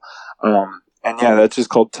 So, and yeah, that's just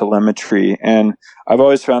called telemetry. And I've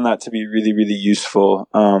always found that to be really, really useful.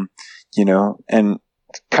 You know, and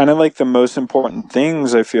kind of like the most important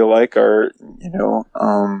things I feel like are, you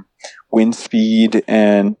know, wind speed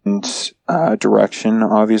and direction,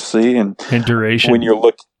 obviously, and duration. When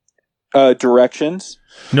you're directions.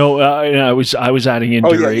 No, I was adding in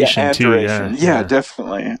duration too. Duration. Yeah,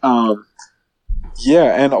 definitely.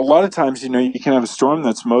 Yeah, and a lot of times, you can have a storm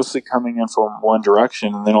that's mostly coming in from one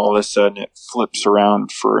direction, and then all of a sudden it flips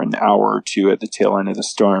around for an hour or two at the tail end of the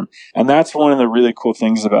storm. And that's one of the really cool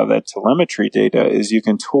things about that telemetry data is you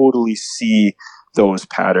can totally see those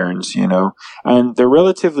patterns, and they're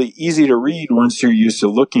relatively easy to read once you're used to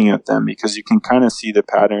looking at them, because you can kind of see the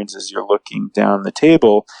patterns as you're looking down the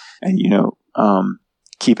table, and,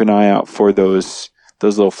 keep an eye out for those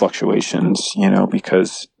little fluctuations,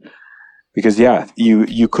 because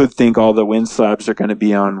you could think all the wind slabs are going to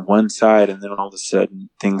be on one side, and then all of a sudden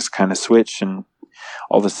things kind of switch, and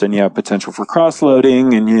all of a sudden you have potential for cross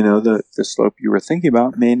loading, and the slope you were thinking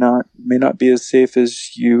about may not be as safe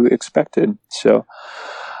as you expected. So,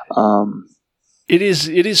 it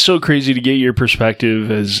is so crazy to get your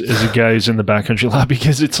perspective as a guy who's in the backcountry a lot,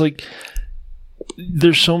 because it's like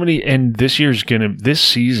there's so many, and this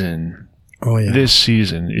season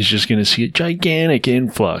is just going to see a gigantic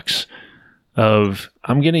influx of,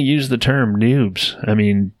 I'm going to use the term noobs. I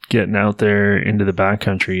mean, getting out there into the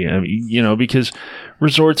backcountry, because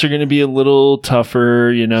resorts are going to be a little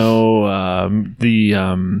tougher, the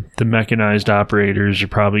mechanized operators are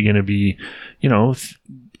probably going to be,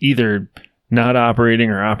 either not operating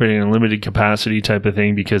or operating in a limited capacity type of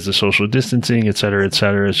thing because of social distancing, et cetera, et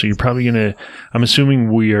cetera. So you're probably I'm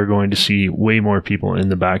assuming we are going to see way more people in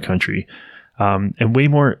the backcountry, and way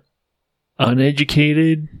more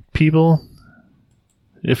uneducated people.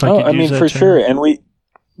 If I could use that for term. Sure. And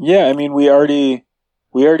we already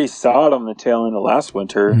saw it on the tail end of last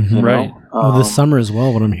winter, right? This summer as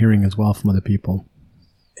well, what I'm hearing as well from other people.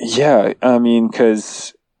 Yeah.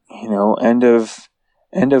 Because,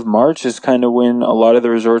 end of March is kind of when a lot of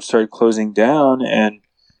the resorts started closing down, and,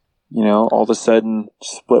 all of a sudden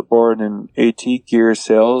splitboard and AT gear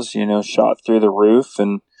sales, shot through the roof,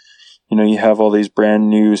 and, you have all these brand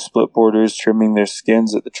new splitboarders trimming their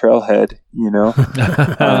skins at the trailhead,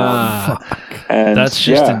 and that's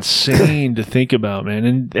just insane to think about,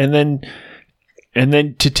 man. And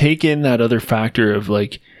then to take in that other factor of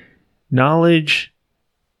like, knowledge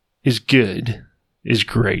is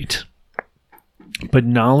great, but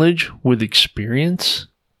knowledge with experience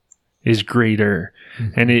is greater.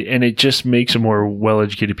 Mm-hmm. And it just makes a more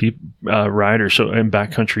well-educated rider, and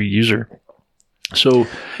backcountry user. So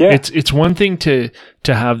it's one thing to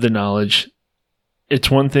have the knowledge.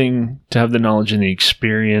 It's one thing to have the knowledge and the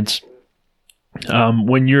experience.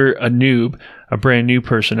 When you're a noob, a brand new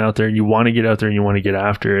person out there, and you want to get out there and you want to get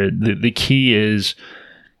after it, the key is,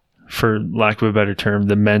 for lack of a better term,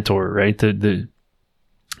 the mentor, right?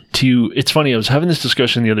 It's funny, I was having this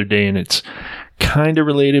discussion the other day, and it's kind of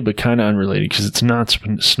related but kind of unrelated, because it's not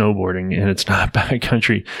snowboarding and it's not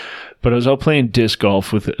backcountry. But I was out playing disc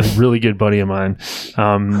golf with a really good buddy of mine.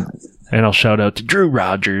 And I'll shout out to Drew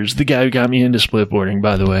Rogers, the guy who got me into splitboarding,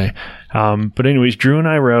 by the way. But anyways, Drew and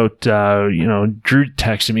I were out, Drew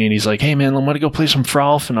texted me and he's like, "Hey man, I want to go play some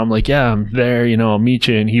frolf." And I'm like, "Yeah, I'm there, I'll meet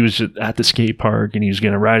you." And he was at the skate park and he was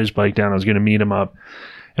going to ride his bike down. I was going to meet him up.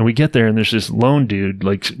 And we get there and there's this lone dude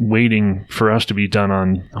like waiting for us to be done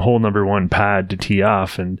on hole number 1 pad to tee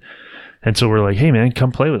off. And so we're like, "Hey man,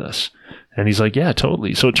 come play with us." And he's like, "Yeah,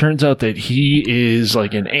 totally." So it turns out that he is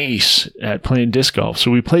like an ace at playing disc golf. So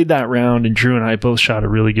we played that round, and Drew and I both shot a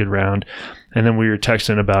really good round. And then we were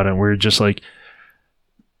texting about it, and we were just like,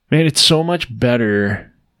 man, it's so much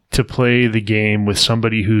better to play the game with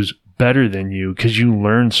somebody who's better than you, because you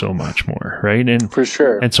learn so much more, right? And for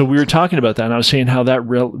sure. And so we were talking about that, and I was saying how that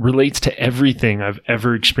relates to everything I've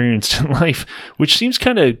ever experienced in life, which seems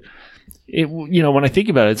kind of... when I think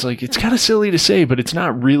about it, it's like, it's kind of silly to say, but it's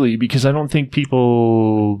not really, because I don't think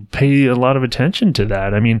people pay a lot of attention to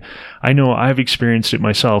that. I mean, I know I've experienced it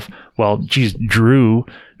myself. Well, geez, Drew,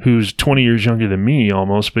 who's 20 years younger than me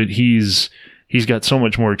almost, but he's got so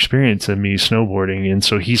much more experience than me snowboarding. And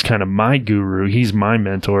so he's kind of my guru. He's my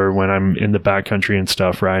mentor when I'm in the backcountry and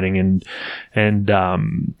stuff riding. And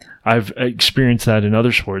I've experienced that in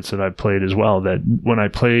other sports that I've played as well, that when I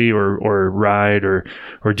play or ride or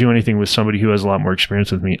do anything with somebody who has a lot more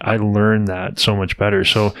experience with me, I learn that so much better.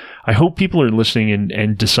 So I hope people are listening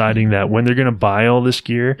and deciding that when they're going to buy all this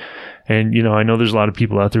gear, and, I know there's a lot of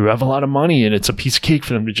people out there who have a lot of money and it's a piece of cake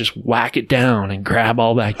for them to just whack it down and grab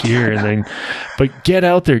all that gear but get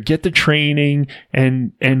out there, get the training,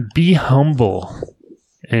 and be humble.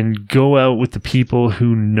 And go out with the people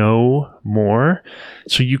who know more,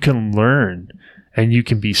 so you can learn and you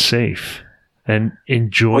can be safe and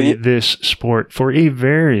enjoy this sport for a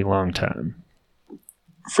very long time.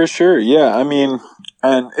 For sure, yeah. I mean,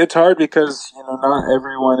 and it's hard because, not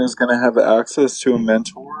everyone is going to have access to a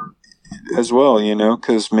mentor. as well, you know,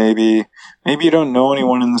 because maybe you don't know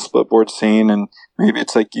anyone in the split board scene, and maybe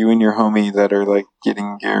it's like you and your homie that are like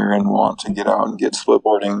getting gear and want to get out and get split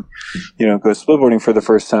boarding, you know, go split boarding for the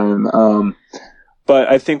first time. But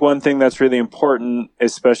I think one thing that's really important,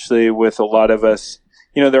 especially with a lot of us,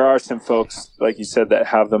 you know, there are some folks, like you said, that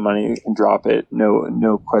have the money and can drop it,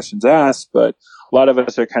 no questions asked, but a lot of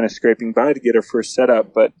us are kind of scraping by to get our first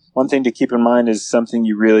setup. But one thing to keep in mind is something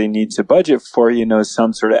you really need to budget for, you know,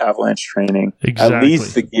 some sort of avalanche training. Exactly. At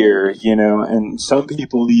least the gear, you know, and some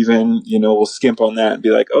people even, you know, will skimp on that and be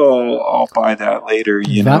like, oh, I'll buy that later,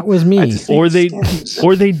 you know. That was me. Or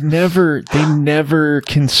they never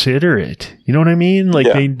consider it. You know what I mean? Like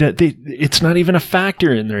they it's not even a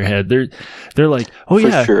factor in their head. They're like, oh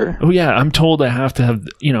yeah, sure. Oh yeah, I'm told I have to have,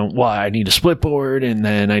 you know, I need a split board, and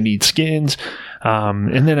then I need skins,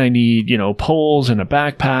 and then I need, you know, poles and a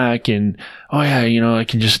backpack, and oh yeah, you know, I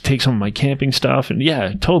can just take some of my camping stuff, and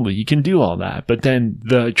yeah, totally, you can do all that, but then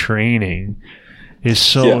the training is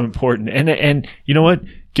so important, and you know what?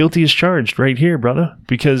 Guilty as charged right here, brother,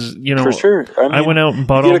 because, you know, for sure. I went out and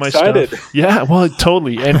bought all my stuff. Yeah, well,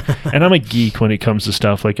 totally. And I'm a geek when it comes to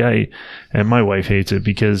stuff. Like and my wife hates it,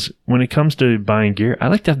 because when it comes to buying gear, I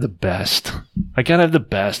like to have the best. I gotta have the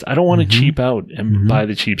best. I don't want to cheap out and buy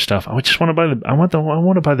the cheap stuff. I just want to buy I want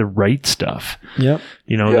to buy the right stuff. Yep.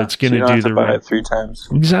 You know, that's going to do the buy right. it 3 times.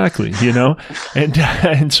 Exactly. You know,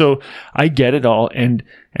 and so I get it all. And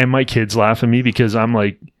my kids laugh at me because I'm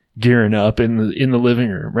like gearing up in the living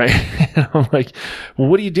room, right? And I'm like, well,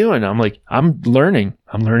 what are you doing? I'm like, I'm learning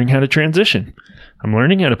how to transition. I'm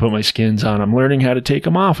learning how to put my skins on. I'm learning how to take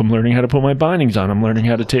them off. I'm learning how to put my bindings on. I'm learning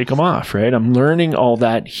how to take them off, right? I'm learning all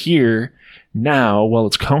that here now while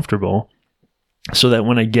it's comfortable, so that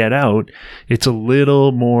when I get out, it's a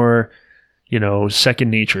little more, you know, second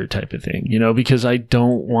nature type of thing, you know, because I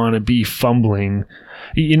don't want to be fumbling.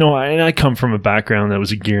 You know, I come from a background that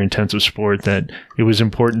was a gear intensive sport, that it was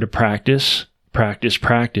important to practice,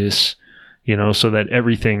 you know, so that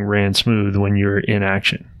everything ran smooth when you're in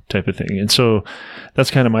action type of thing. And so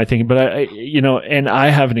that's kind of my thinking. But I you know, and I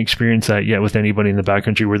haven't experienced that yet with anybody in the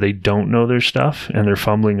backcountry where they don't know their stuff and they're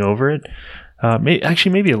fumbling over it.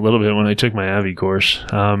 Maybe a little bit when I took my Avi course.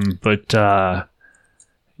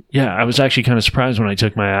 Yeah, I was actually kind of surprised when I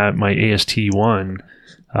took my AST1,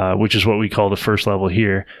 which is what we call the first level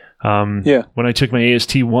here. When I took my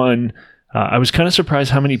AST1, I was kind of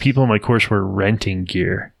surprised how many people in my course were renting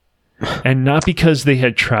gear. And not because they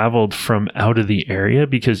had traveled from out of the area,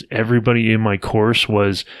 because everybody in my course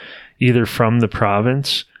was either from the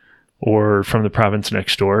province or from the province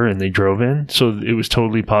next door, and they drove in. So it was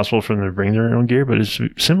totally possible for them to bring their own gear, but it's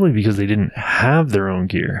simply because they didn't have their own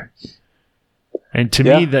gear. And to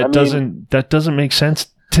me, that doesn't make sense.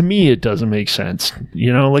 To me, it doesn't make sense.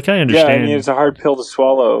 You know, like I understand. Yeah, I mean, it's a hard pill to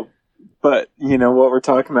swallow. But, you know, what we're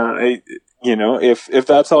talking about, you know, if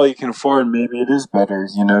that's all you can afford, maybe it is better,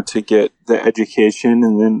 you know, to get the education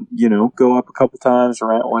and then, you know, go up a couple times,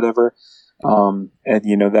 rent, whatever. And,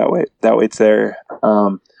 you know, that way it's there.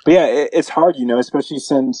 But yeah, it's hard, you know, especially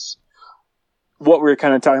since what we were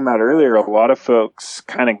kind of talking about earlier. A lot of folks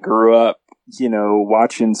kind of grew up, you know,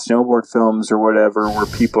 watching snowboard films or whatever, where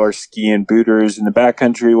people are skiing booters in the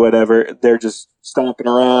backcountry, whatever. They're just stomping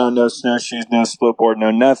around, no snowshoes, no split board, no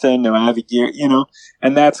nothing, no Avi gear, you know.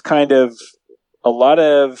 And that's kind of a lot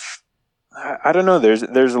of, I don't know, there's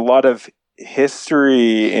a lot of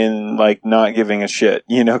history in like not giving a shit,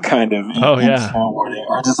 you know, kind of. In snowboarding,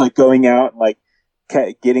 or just like going out and like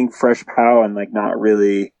getting fresh pow and like not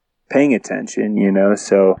really paying attention, you know.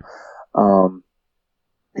 So,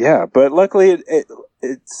 yeah, but luckily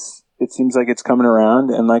it seems like it's coming around,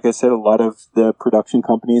 and like I said, a lot of the production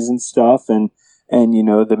companies and stuff, and you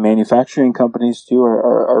know, the manufacturing companies too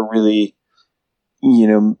are really, you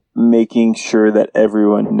know, making sure that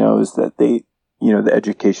everyone knows that they, you know, the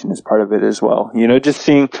education is part of it as well. You know, just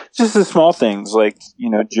seeing just the small things like, you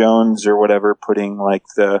know, Jones or whatever putting like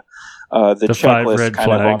the checklist 5 red kind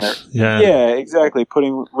flags. of on there. Yeah, exactly,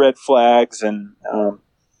 putting red flags and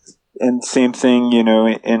same thing, you know,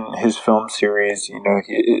 in his film series, you know,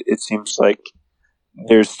 it seems like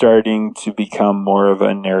there's starting to become more of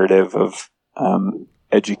a narrative of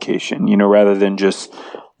education, you know, rather than just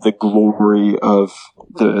the glory of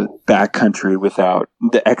the backcountry without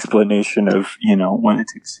the explanation of, you know, what it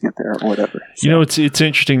takes to get there or whatever. So. You know, it's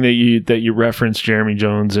interesting that you reference Jeremy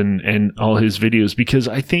Jones and all his videos, because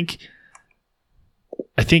I think,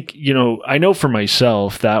 you know, I know for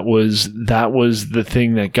myself that was the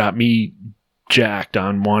thing that got me jacked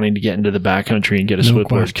on wanting to get into the backcountry and get a split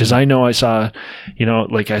board, because I know I saw, you know,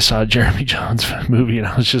 like I saw Jeremy Jones movie and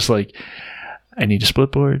I was just like, I need a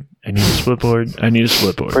split board. I need a split board. I need a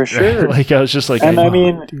split board. For sure. Like, I was just like, and I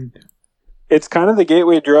mean, dude, it's kind of the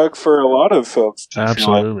gateway drug for a lot of folks.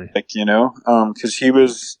 Absolutely. Like, you know, because he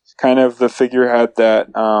was kind of the figurehead that,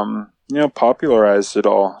 you know, popularized it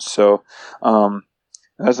all. So,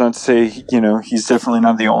 that's not to say, you know, he's definitely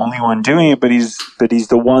not the only one doing it, but he's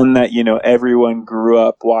the one that, you know, everyone grew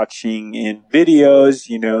up watching in videos,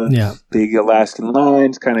 you know, big Alaskan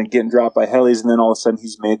lions kind of getting dropped by helis. And then all of a sudden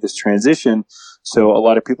he's made this transition. So a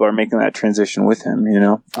lot of people are making that transition with him, you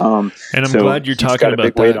know. And I'm glad you're talking about that.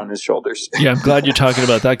 He's got a big weight on his shoulders. Yeah, I'm glad you're talking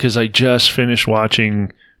about that because I just finished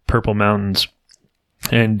watching Purple Mountains.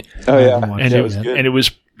 And it was good. And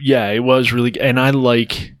it was really good. And I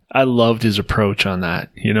loved his approach on that,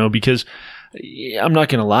 you know, because I'm not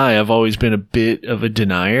going to lie, I've always been a bit of a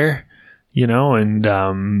denier, you know,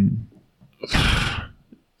 and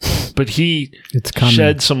but he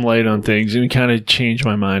shed some light on things and kind of changed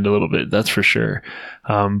my mind a little bit, that's for sure.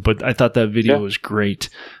 But I thought that video was great.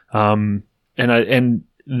 That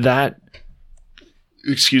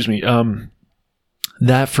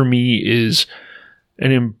for me is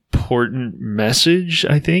an important message,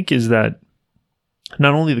 I think, is that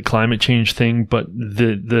not only the climate change thing, but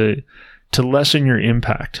the to lessen your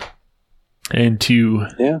impact and to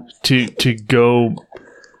go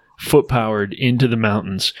foot powered into the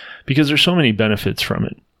mountains, because there's so many benefits from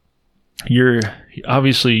it. Your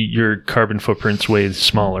carbon footprint's way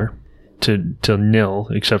smaller to nil,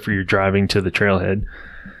 except for your driving to the trailhead.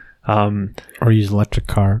 Or use electric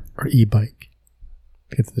car or e-bike.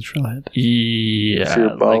 Get to the trailhead. Yeah,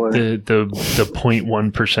 like the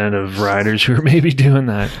 0.1% of riders who are maybe doing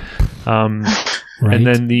that. Right. And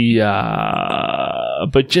then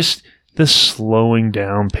but just the slowing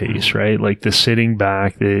down pace, right? Like the sitting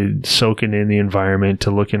back, the soaking in the environment,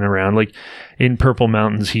 to looking around. Like in Purple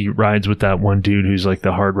Mountains, he rides with that one dude who's like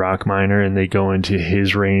the hard rock miner, and they go into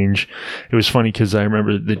his range. It was funny because I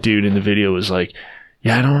remember the dude in the video was like,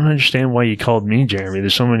 yeah, I don't understand why you called me Jeremy.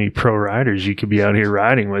 There's so many pro riders you could be out here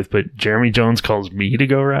riding with, but Jeremy Jones calls me to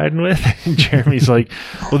go riding with. And Jeremy's like,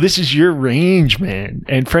 well, this is your range, man.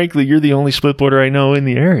 And frankly, you're the only split boarder I know in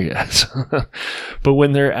the area. But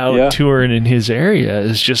when they're out touring in his area,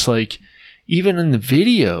 it's just like, even in the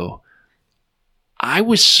video, I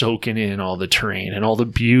was soaking in all the terrain and all the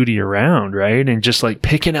beauty around, right? And just like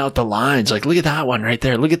picking out the lines, like, look at that one right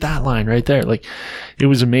there. Look at that line right there. Like, it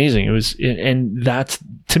was amazing. And that's,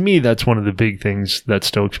 to me, that's one of the big things that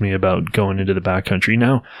stokes me about going into the backcountry.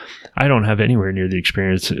 Now, I don't have anywhere near the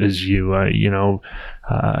experience as you. I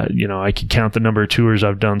could count the number of tours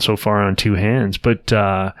I've done so far on two hands, but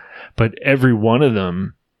every one of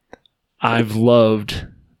them, I've loved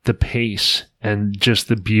the pace and just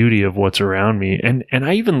the beauty of what's around me. And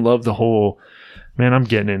I even love the whole, man, I'm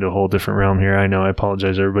getting into a whole different realm here. I know, I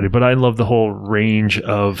apologize everybody, but I love the whole range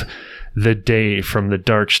of the day, from the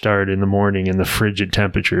dark start in the morning and the frigid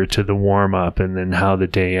temperature to the warm up, and then how the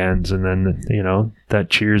day ends. And then, you know,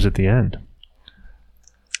 that cheers at the end.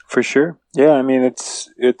 For sure. Yeah. I mean, it's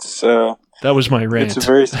that was my rant. It's a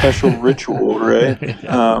very special ritual, right?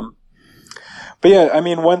 But yeah, I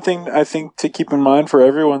mean, one thing I think to keep in mind for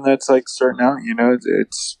everyone that's like starting out, you know,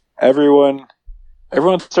 it's everyone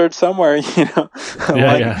starts somewhere, you know.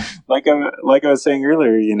 Like I was saying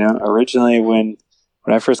earlier, you know, originally when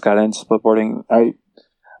I first got into split-boarding, I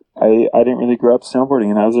didn't really grow up snowboarding,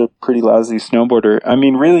 and I was a pretty lousy snowboarder. I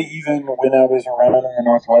mean, really, even when I was around in the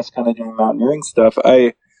Northwest kind of doing mountaineering stuff,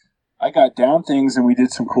 I got down things and we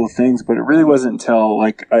did some cool things, but it really wasn't until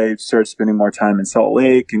like I started spending more time in Salt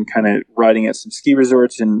Lake and kind of riding at some ski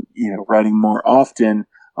resorts and, you know, riding more often,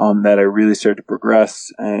 that I really started to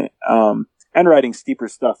progress, and riding steeper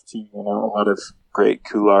stuff too, you know, a lot of great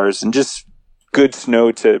couloirs and just good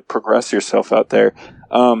snow to progress yourself out there.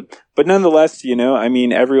 But nonetheless, you know, I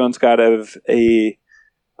mean, everyone's got a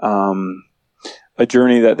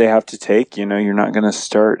journey that they have to take. You know, you're not going to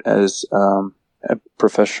start as, a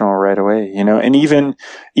professional right away, you know, and even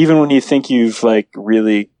when you think you've like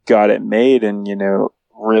really got it made and, you know,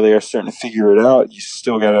 really are starting to figure it out, you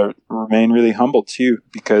still got to remain really humble too,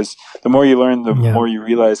 because the more you learn, the more you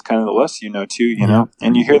realize kind of the less you know too, you know,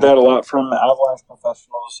 and you hear that a lot from avalanche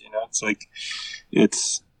professionals, you know, it's like,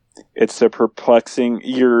 it's a perplexing,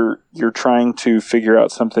 you're trying to figure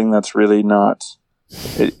out something that's really not,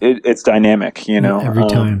 it's dynamic, you know, every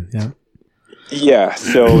time. Yeah,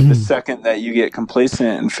 so the second that you get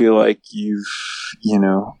complacent and feel like you've, you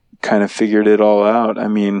know, kind of figured it all out, I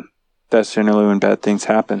mean, that's generally when bad things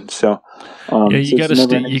happen. So, you got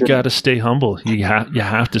to stay humble. You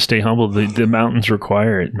have to stay humble. The mountains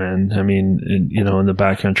require it, man. I mean, you know, and the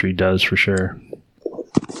backcountry does for sure.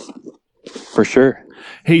 For sure.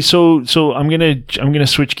 Hey, so I'm gonna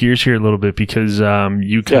switch gears here a little bit because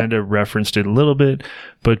you kind of referenced it a little bit,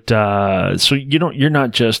 but so you're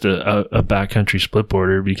not just a backcountry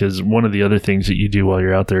splitboarder, because one of the other things that you do while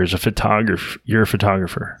you're out there is a photographer. You're a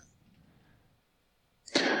photographer.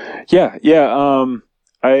 Yeah.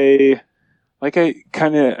 I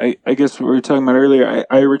guess what we were talking about earlier,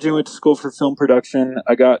 I originally went to school for film production.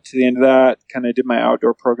 I got to the end of that, kind of did my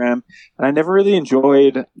outdoor program, and I never really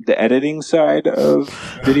enjoyed the editing side of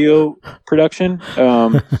video production.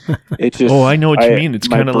 It just, I know what you mean. It's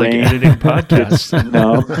kind of like editing podcasts.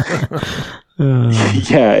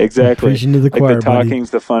 Yeah, exactly. Preaching to the choir, the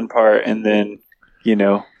talking's the fun part, and then,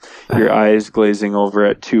 your eyes glazing over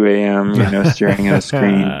at 2 a.m., staring at a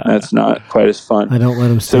screen. That's not quite as fun. I don't let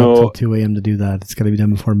them stay up till 2 a.m. to do that. It's got to be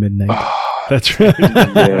done before midnight. That's right.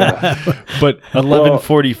 But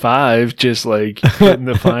 11:45, just like getting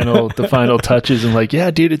the final touches and like,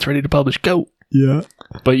 yeah, dude, it's ready to publish. Go. Yeah.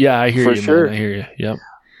 But yeah, I hear For you, sure. man. I hear you. Yep.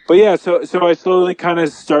 But yeah, so I slowly kind of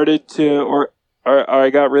started to, or I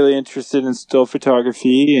got really interested in still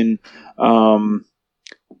photography,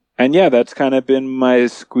 and yeah, that's kind of been my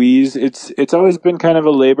squeeze. It's always been kind of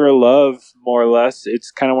a labor of love, more or less.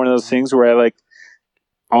 It's kind of one of those things where I like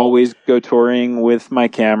always go touring with my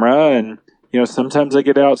camera, and sometimes I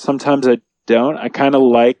get out, sometimes I don't. I kind of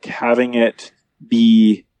like having it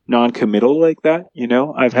be non-committal like that.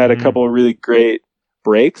 I've had a couple of really great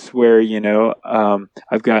breaks where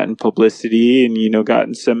I've gotten publicity and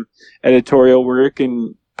gotten some editorial work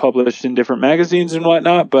and published in different magazines and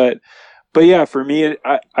whatnot, but yeah, for me,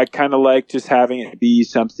 I kind of like just having it be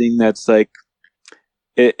something that's like,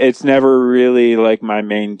 it's never really like my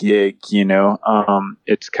main gig,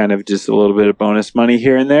 it's kind of just a little bit of bonus money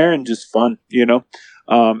here and there and just fun,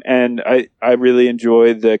 and I really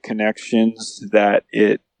enjoy the connections that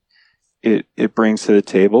it brings to the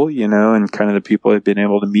table, and kind of the people I've been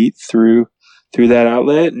able to meet through that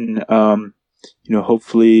outlet, and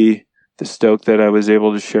hopefully the stoke that I was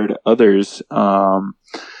able to share to others.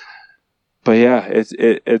 But yeah,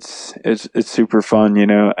 it's super fun,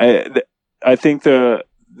 I think the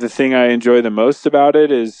thing I enjoy the most about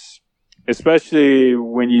it is, especially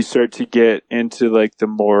when you start to get into like the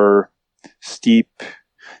more steep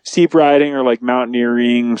riding or like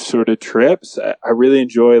mountaineering sort of trips, I really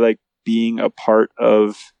enjoy like being a part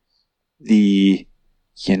of the,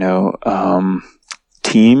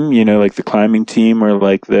 team, like the climbing team, or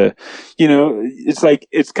like the,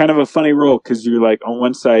 it's kind of a funny role, because you're like, on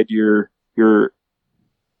one side, you're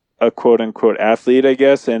a quote unquote athlete, I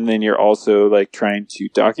guess, and then you're also like trying to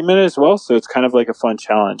document it as well. So it's kind of like a fun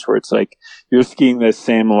challenge where it's like you're skiing the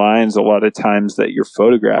same lines a lot of times that you're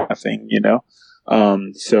photographing,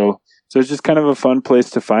 so it's just kind of a fun place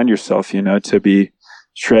to find yourself, to be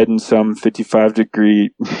shredding some 55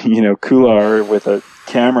 degree, couloir with a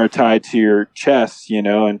camera tied to your chest,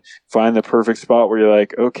 and find the perfect spot where you're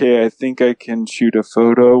like, okay, I think I can shoot a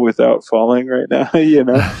photo without falling right now,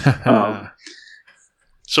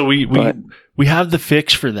 So we have the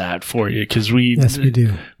fix for that for you, because we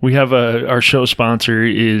do. We have our show sponsor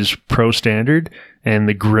is Pro Standard and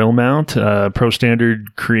the grill mount. Pro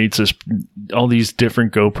Standard creates all these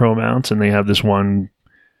different GoPro mounts, and they have this one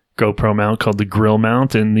GoPro mount called the grill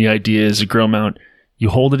mount, and the idea is a grill mount, you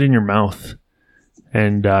hold it in your mouth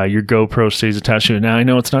and your GoPro stays attached to it. Now I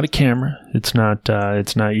know it's not a camera, it's not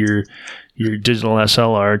your digital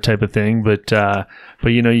SLR type of thing, but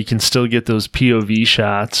you can still get those POV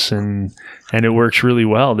shots, and it works really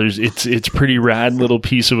well. It's pretty rad little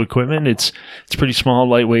piece of equipment. It's pretty small,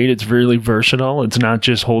 lightweight. It's really versatile. It's not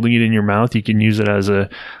just holding it in your mouth. You can use it as a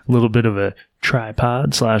little bit of a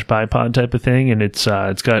tripod / bipod type of thing, and it's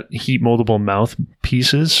got heat moldable mouth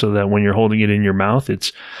pieces so that when you're holding it in your mouth,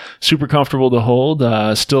 it's super comfortable to hold.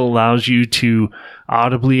 Still allows you to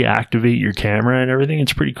audibly activate your camera and everything.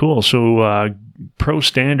 It's pretty cool. So Pro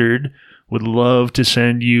Standard would love to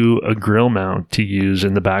send you a grill mount to use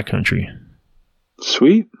in the backcountry.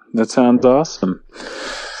 Sweet. That sounds awesome.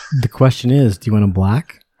 The question is, do you want a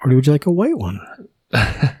black or would you like a white one?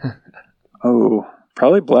 Oh,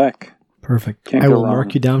 probably black. Perfect. Can't I go will wrong.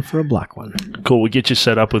 mark you down for a black one. Cool. We'll get you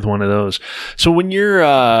set up with one of those. So when you're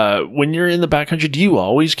in the backcountry, do you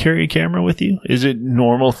always carry a camera with you? Is it a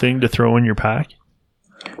normal thing to throw in your pack?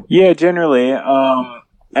 Yeah, generally.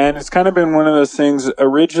 And it's kind of been one of those things.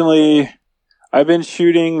 Originally, I've been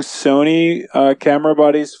shooting Sony camera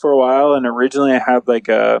bodies for a while, and originally I had like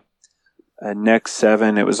a Nex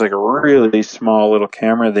 7. It was like a really small little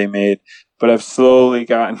camera they made, but I've slowly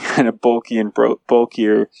gotten kind of bulky and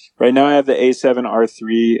bulkier. Right now I have the A7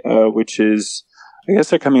 R3, which is, I guess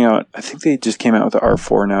they're coming out. I think they just came out with the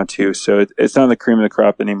R4 now too. So it's not the cream of the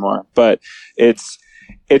crop anymore, but it's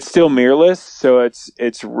still mirrorless. So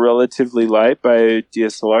it's relatively light by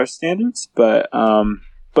DSLR standards, but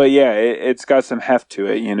yeah, it's got some heft to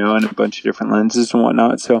it, and a bunch of different lenses and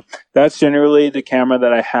whatnot. So that's generally the camera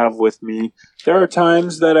that I have with me. There are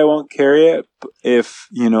times that I won't carry it if,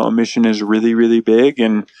 a mission is really, really big.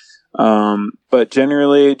 But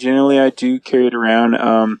generally I do carry it around.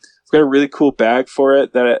 I've got a really cool bag for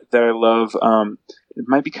it that I love. It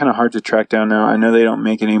might be kind of hard to track down now. I know they don't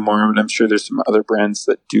make it anymore, but I'm sure there's some other brands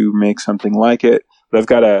that do make something like it. But I've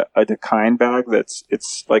got a Dakine bag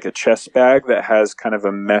it's like a chest bag that has kind of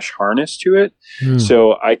a mesh harness to it.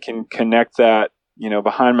 So I can connect that,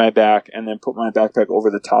 behind my back and then put my backpack over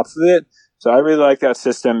the top of it. So I really like that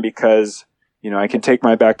system because, I can take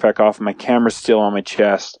my backpack off and my camera's still on my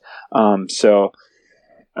chest. And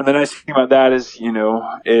the nice thing about that is,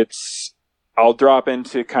 I'll drop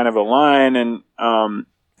into kind of a line and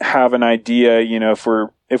have an idea,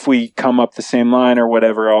 if we come up the same line or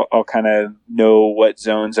whatever, I'll kind of know what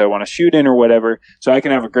zones I want to shoot in or whatever. So I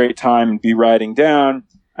can have a great time and be riding down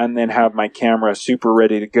and then have my camera super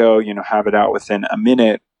ready to go, have it out within a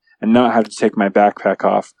minute and not have to take my backpack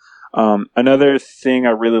off. Another thing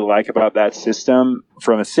I really like about that system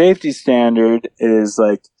from a safety standard is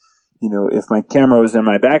like, if my camera was in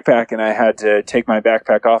my backpack and I had to take my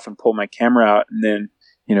backpack off and pull my camera out and then,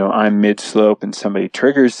 I'm mid-slope and somebody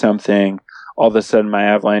triggers something, all of a sudden my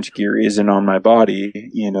avalanche gear isn't on my body,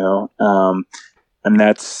 and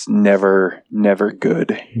that's never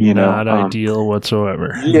good, Not ideal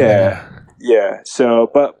whatsoever. Yeah. So,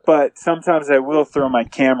 but sometimes I will throw my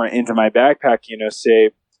camera into my backpack,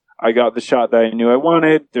 say I got the shot that I knew I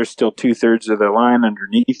wanted. There's still 2/3 of the line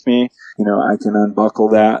underneath me. I can unbuckle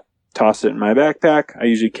that, toss it in my backpack. I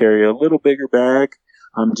usually carry a little bigger bag.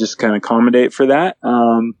 Just kind of accommodate for that.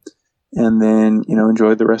 And then,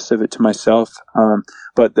 enjoy the rest of it to myself.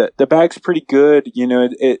 But the bag's pretty good.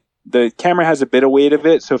 The camera has a bit of weight of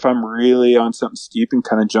it. So if I'm really on something steep and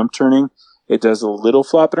kind of jump turning, it does a little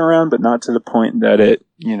flopping around, but not to the point that it,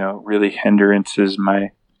 really hindrances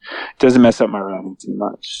doesn't mess up my routing too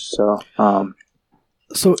much. So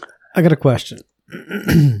I got a question.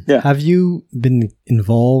 Yeah. Have you been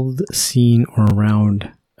involved, seen, or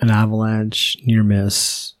around an avalanche, near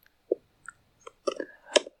miss?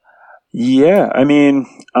 Yeah, I mean,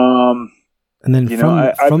 and then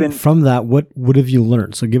from that, what have you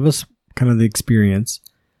learned? So give us kind of the experience,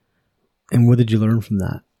 and what did you learn from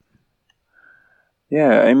that?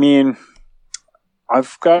 Yeah, I mean,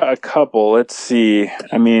 I've got a couple. Let's see.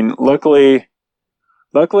 I mean, luckily,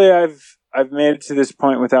 I've made it to this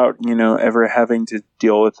point without, ever having to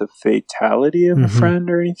deal with the fatality of a friend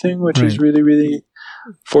or anything, which is really, really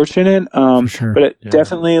fortunate. Sure. But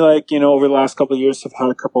definitely, over the last couple of years, I've had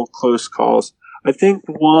a couple of close calls. I think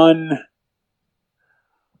one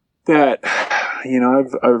that,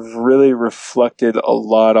 I've really reflected a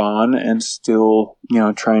lot on and still,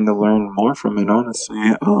 trying to learn more from it,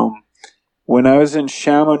 honestly. When I was in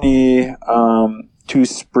Chamonix 2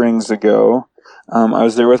 springs ago, I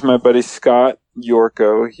was there with my buddy Scott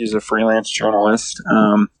Yorko. He's a freelance journalist.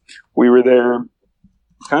 We were there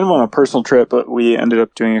kind of on a personal trip, but we ended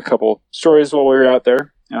up doing a couple stories while we were out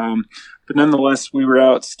there. But nonetheless, we were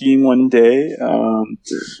out skiing one day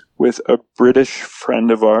with a British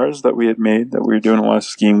friend of ours that we had made that we were doing a lot of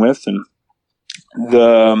skiing with. And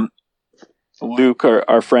Luke,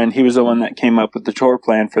 our friend, he was the one that came up with the tour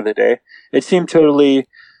plan for the day. It seemed totally,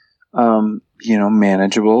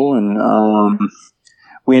 manageable. And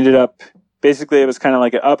we ended up, basically, it was kind of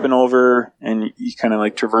like an up and over, and you kind of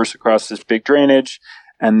like traverse across this big drainage,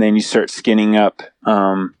 and then you start skinning up,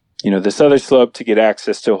 this other slope to get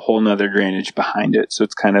access to a whole nother drainage behind it. So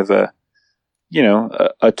it's kind of a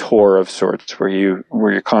tour of sorts where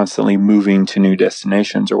you're constantly moving to new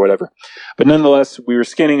destinations or whatever. But nonetheless, we were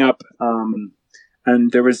skinning up,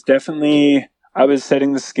 and there was definitely, I was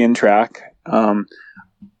setting the skin track.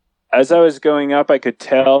 As I was going up, I could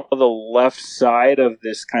tell the left side of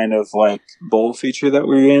this kind of like bowl feature that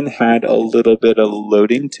we're in had a little bit of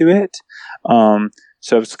loading to it.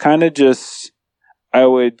 So it's kind of just, I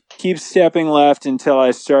would keep stepping left until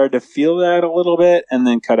I started to feel that a little bit and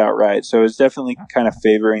then cut out right. So it was definitely kind of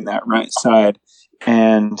favoring that right side.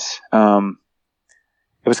 And it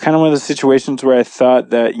was kind of one of those situations where I thought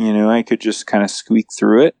that, I could just kind of squeak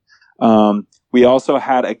through it. We also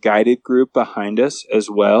had a guided group behind us as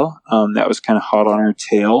well. That was kind of hot on our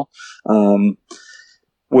tail,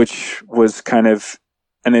 which was kind of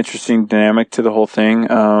an interesting dynamic to the whole thing.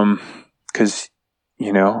 'Cause,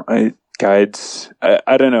 guides,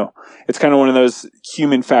 I don't know. It's kind of one of those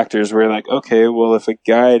human factors where like, okay, well, if a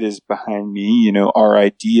guide is behind me, you know, our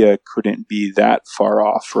idea couldn't be that far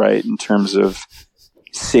off, right? In terms of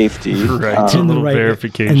safety. Right. in the right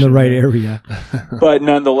verification. in the right area. But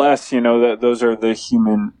nonetheless, you know, that those are the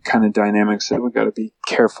human kind of dynamics that we got to be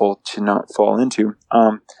careful to not fall into.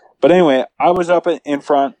 But anyway, I was up in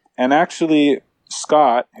front, and actually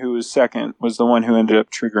Scott, who was second, was the one who ended up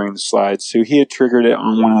triggering the slide. So he had triggered it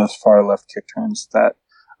on one of those far left kick turns that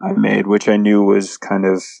I made, which I knew was kind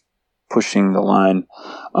of pushing the line.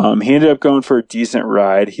 He ended up going for a decent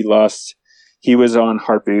ride. He was on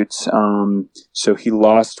hard boots. So he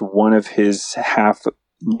lost one of his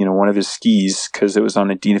one of his skis because it was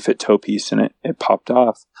on a Dynafit toe piece and it popped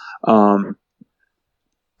off. But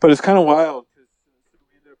it's kind of wild because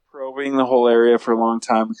we ended up probing the whole area for a long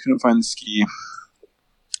time. We couldn't find the ski.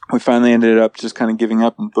 We finally ended up just kind of giving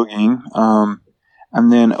up and boogieing.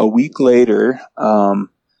 And then a week later,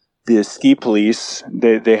 the ski police,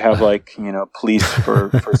 they have like, you know, police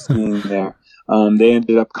for skiing there. They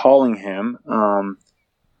ended up calling him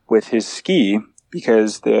with his ski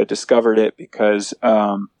because they had discovered it because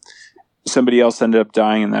somebody else ended up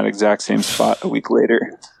dying in that exact same spot a week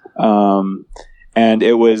later. And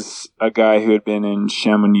it was a guy who had been in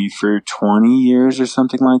Chamonix for 20 years or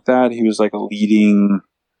something like that. He was like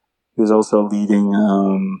he was also a leading,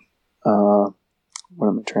 what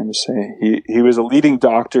am I trying to say? He was a leading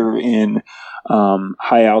doctor in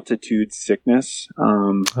high altitude sickness,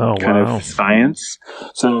 of science.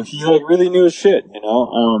 So he like really knew his shit, you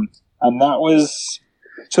know. And that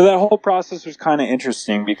whole process was kind of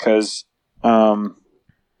interesting because, you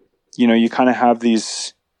know, you kind of have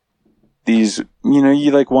these, you know,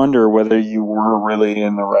 you like wonder whether you were really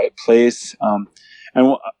in the right place.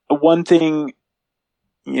 And one thing,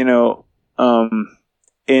 you know,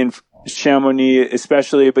 in Chamonix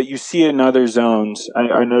especially, but you see in other zones,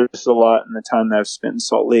 I noticed a lot in the time that I've spent in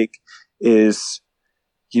Salt Lake is,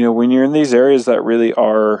 you know, when you're in these areas that really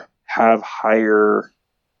have higher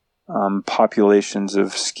populations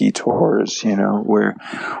of ski tours, you know,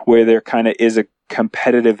 where there kind of is a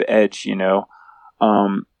competitive edge, you know,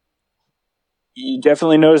 you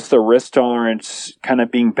definitely notice the risk tolerance kind of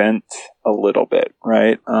being bent a little bit,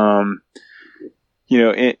 right? You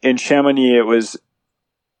know, in Chamonix,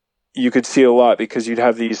 you could see a lot because you'd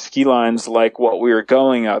have these ski lines like what we were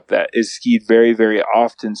going up that is skied very, very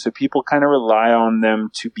often. So people kind of rely on them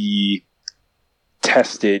to be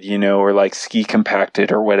tested, you know, or like ski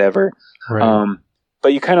compacted or whatever. Right.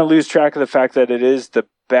 But you kind of lose track of the fact that it is the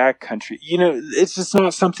backcountry. You know, it's just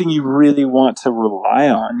not something you really want to rely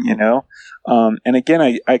on, you know? And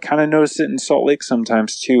again, I kind of noticed it in Salt Lake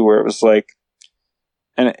sometimes too, where it was like,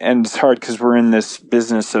 and it's hard because we're in this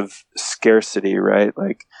business of scarcity, right?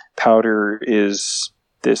 Like powder is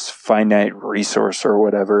this finite resource or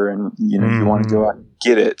whatever, and you know you want to go out and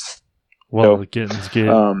get it. Well, the getting's good.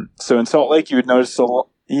 So in Salt Lake, you would notice a lot.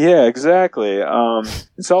 Yeah, exactly. In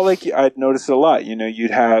Salt Lake, I'd notice a lot. You know,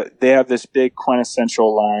 they have this big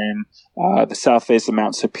quintessential line, the south face of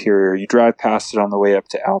Mount Superior. You drive past it on the way up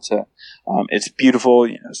to Alta. It's beautiful.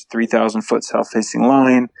 You know, it's a 3,000 foot south facing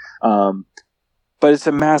line. But it's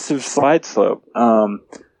a massive slide slope.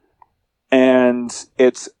 And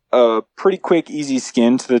it's a pretty quick, easy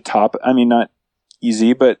skin to the top. I mean, not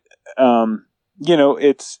easy, but, you know,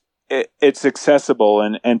 it's accessible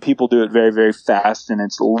and people do it very, very fast and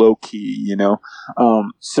it's low key, you know?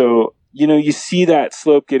 So, you know, you see that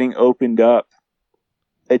slope getting opened up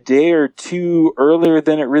a day or two earlier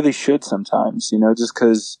than it really should sometimes, you know, just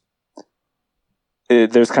because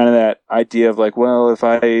there's kind of that idea of like, well, if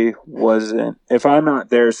I'm not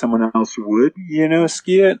there, someone else would, you know,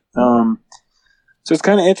 ski it. So it's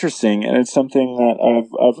kind of interesting, and it's something that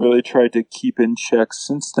I've really tried to keep in check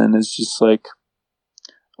since then. Is just like,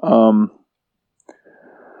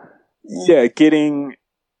 getting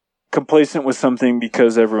complacent with something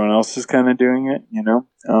because everyone else is kind of doing it, you know.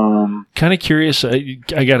 Kind of curious. I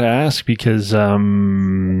got to ask because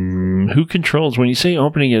who controls when you say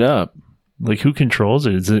opening it up? Like, who controls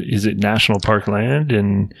it? Is it national park land?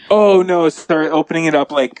 And oh no, start opening it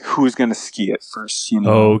up. Like, who's going to ski it first? You know.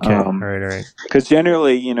 Oh, okay. All right. Because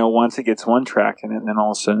generally, you know, once it gets one track in it, then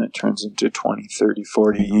all of a sudden it turns into 20, 30,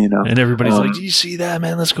 40. You know. And everybody's like, "Do you see that,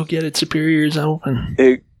 man? Let's go get it. Superior's open."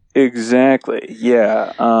 Exactly.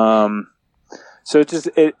 Yeah. So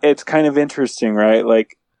it's kind of interesting, right?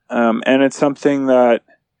 Like, and it's something that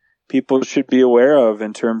people should be aware of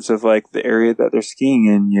in terms of like the area that they're skiing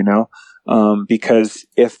in. You know. Because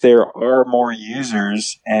if there are more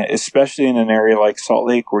users, and especially in an area like Salt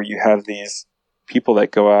Lake where you have these people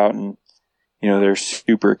that go out and, they're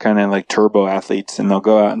super kind of like turbo athletes, and they'll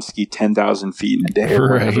go out and ski 10,000 feet in a day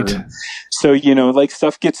or whatever. Right. So, like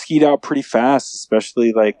stuff gets skied out pretty fast,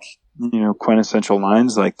 especially like, quintessential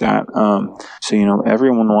lines like that. So,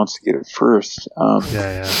 everyone wants to get it first.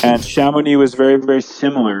 And Chamonix was very, very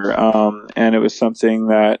similar. And it was something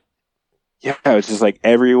that, it was just like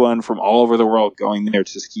everyone from all over the world going there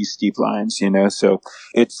to ski steep lines, so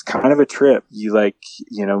it's kind of a trip. You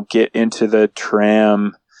get into the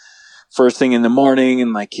tram first thing in the morning,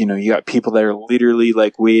 and you got people that are literally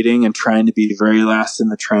like waiting and trying to be very last in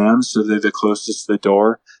the tram, so they're the closest to the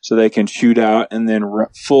door, so they can shoot out and then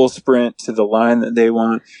full sprint to the line that they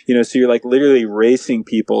want. So you're like literally racing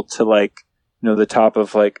people to the top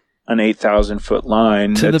of like an 8,000-foot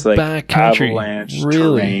line to that's the like back country. Avalanche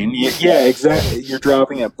Really? terrain. Yeah, exactly. You're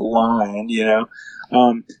dropping it blind.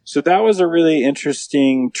 So that was a really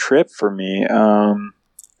interesting trip for me.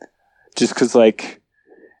 Just because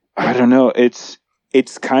I don't know, it's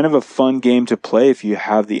kind of a fun game to play if you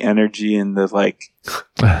have the energy and the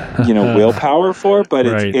willpower for it, but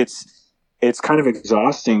Right. it's kind of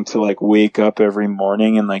exhausting to wake up every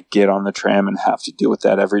morning and get on the tram and have to deal with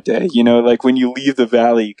that every day. When you leave the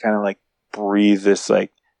valley, you kind of breathe this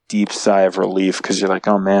deep sigh of relief because you're like,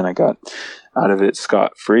 oh man, I got out of it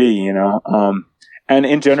scot-free, and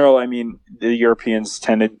in general, I mean, the Europeans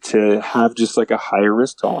tended to have just a higher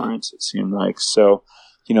risk tolerance, it seemed like. So,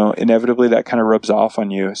 inevitably that kind of rubs off on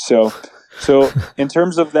you. So in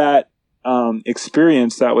terms of that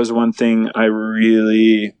experience, that was one thing I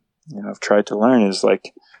really, I've tried to learn is I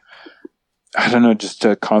don't know, just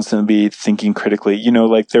to constantly be thinking critically.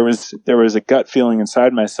 There was a gut feeling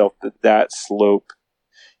inside myself that slope,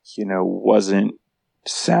 wasn't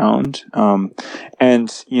sound. And,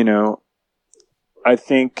 I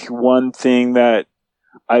think one thing that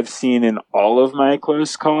I've seen in all of my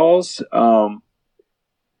close calls,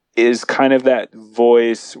 is kind of that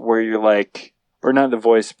voice where you're or not the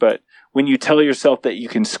voice, but when you tell yourself that you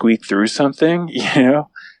can squeak through something,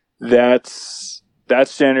 that's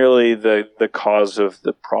generally the cause of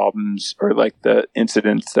the problems or the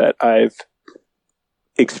incidents that I've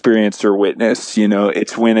experienced or witnessed.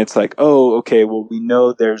 It's when it's oh, okay, well, we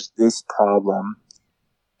know there's this problem,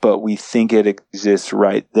 but we think it exists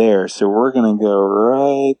right there, so we're going to go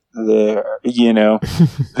right there.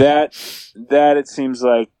 That it seems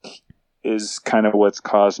like is kind of what's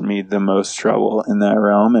caused me the most trouble in that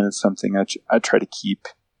realm, and it's something I try to keep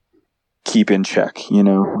in check.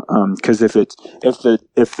 Because if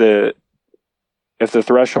the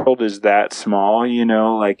threshold is that small, you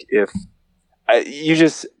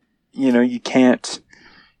can't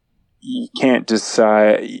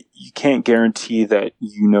decide, you can't guarantee that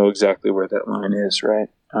exactly where that line is, right?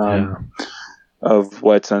 Of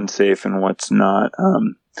what's unsafe and what's not.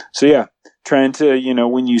 So yeah, trying to,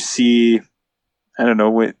 when you see, I don't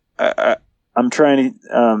know, I'm trying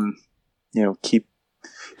to, keep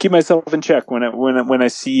myself in check when I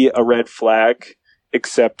see a red flag,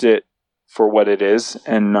 accept it for what it is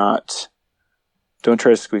and don't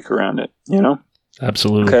try to squeak around it,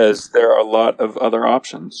 Absolutely. Because there are a lot of other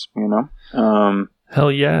options,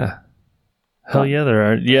 Hell yeah. Hell yeah,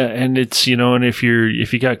 there are. Yeah, and it's, and if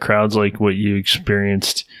you got crowds like what you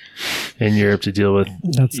experienced in Europe to deal with,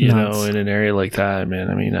 That's nuts. in an area like that, man,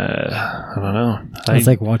 I mean, I don't know. It's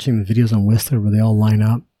like watching the videos on Whistler where they all line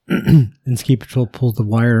up and ski patrol pulls the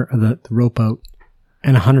wire or the rope out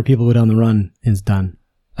and 100 people go down the run and it's done.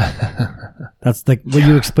 That's what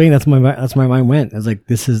you explained. That's my mind went. It's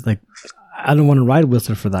this is I don't want to ride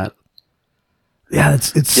Whistler for that. Yeah,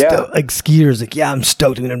 it's skiers. Yeah, I'm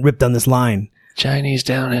stoked. I'm gonna rip down this line. Chinese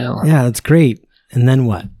downhill. Yeah, that's great. And then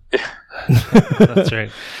what? That's right.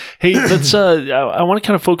 Hey, let's. I want to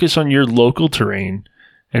kind of focus on your local terrain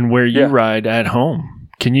and where you ride at home.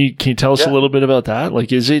 Can you tell us a little bit about that?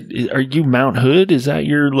 Are you Mount Hood? Is that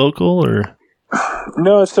your local or?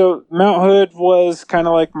 No, so Mount Hood was kind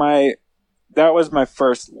of that was my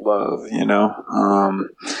first love,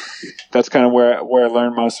 that's kind of where I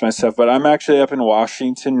learned most of my stuff, but I'm actually up in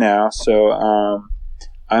Washington now. So,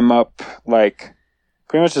 I'm up pretty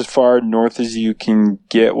much as far north as you can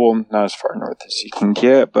get. Well, not as far north as you can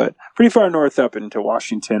get, but pretty far north up into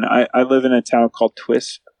Washington. I live in a town called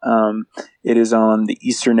Twist. It is on the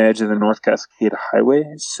eastern edge of the North Cascade Highway.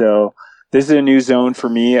 So this is a new zone for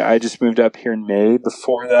me. I just moved up here in May.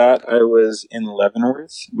 Before that, I was in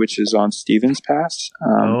Leavenworth, which is on Stevens Pass.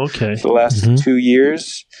 Okay. For the last 2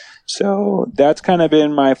 years. So that's kind of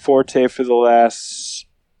been my forte for the last,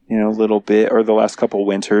 little bit, or the last couple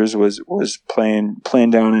winters was playing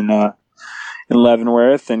down in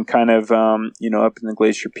Leavenworth and kind of, up in the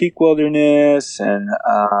Glacier Peak Wilderness and,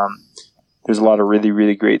 there's a lot of really,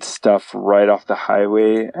 really great stuff right off the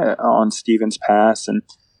highway on Stevens Pass. And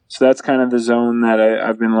so that's kind of the zone that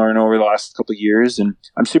I've been learning over the last couple of years. And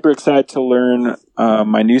I'm super excited to learn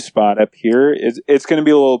my new spot up here. It's going to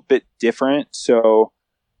be a little bit different. So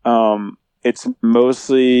it's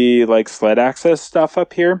mostly like sled access stuff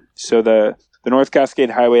up here. So the North Cascade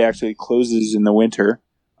Highway actually closes in the winter.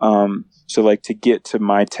 So like to get to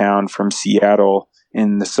my town from Seattle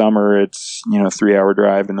in the summer, it's, 3-hour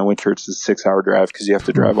drive. In the winter, it's a 6-hour drive because you have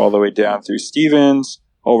to drive all the way down through Stevens,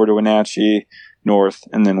 over to Wenatchee, north,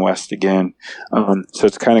 and then west again. So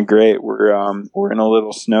it's kind of great. We're in a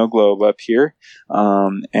little snow globe up here,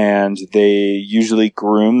 and they usually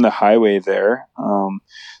groom the highway there,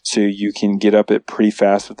 so you can get up it pretty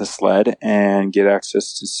fast with the sled and get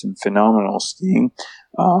access to some phenomenal skiing.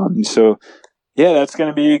 So yeah, that's going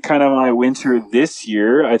to be kind of my winter this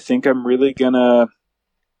year. I think I'm really going to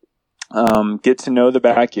get to know the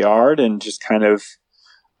backyard and just kind of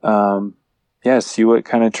see what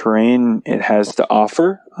kind of terrain it has to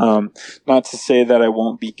offer. Not to say that I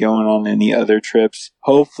won't be going on any other trips.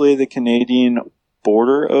 Hopefully the Canadian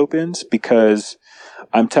border opens, because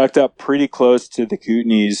I'm tucked up pretty close to the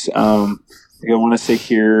Kootenays. I want to say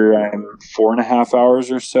here I'm 4.5 hours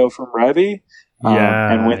or so from Revy.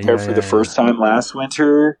 And went there for the first time last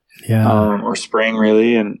winter, or spring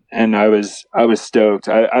really, and I was stoked.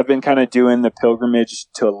 I've been kind of doing the pilgrimage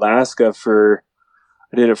to Alaska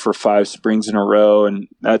I did it for 5 springs in a row, and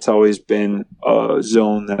that's always been a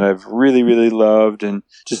zone that I've really, really loved, and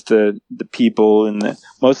just the people and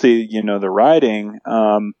mostly the riding.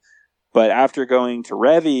 But after going to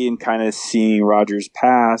Revy and kind of seeing Rogers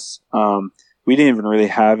Pass, we didn't even really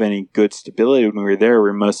have any good stability when we were there. We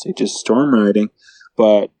were mostly just storm riding.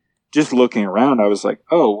 But just looking around, I was like,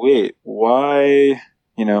 oh, wait, why?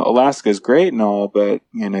 Alaska is great and all, but,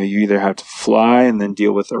 you either have to fly and then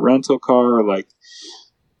deal with a rental car or like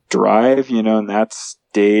drive, and that's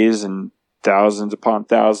days and thousands upon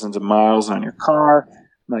thousands of miles on your car.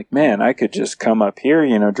 I'm like, man, I could just come up here,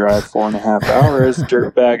 drive 4.5 hours,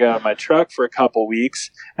 dirt bag out of my truck for a couple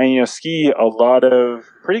weeks, and, ski a lot of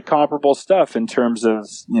pretty comparable stuff in terms of,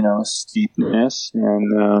 steepness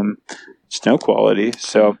and snow quality.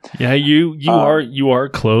 So yeah, you are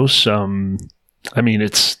close. I mean,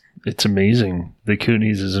 it's amazing. The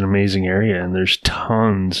Kootenays is an amazing area, and there's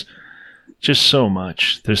tons. Just so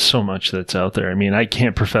much. There's so much that's out there. I mean, I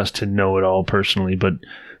can't profess to know it all personally, but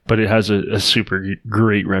it has a super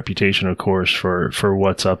great reputation, of course, for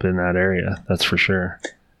what's up in that area. That's for sure.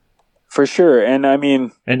 For sure. And I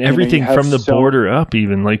mean, and everything from the border up,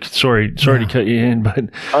 even like, sorry to cut you in, but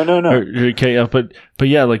okay, but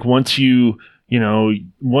yeah, like once you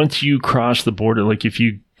cross the border, like if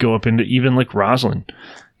you go up into even like Roslyn,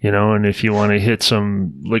 and if you want to hit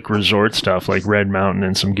some like resort stuff like Red Mountain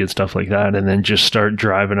and some good stuff like that, and then just start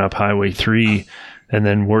driving up Highway 3 and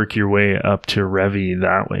then work your way up to Revy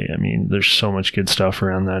that way. I mean, there's so much good stuff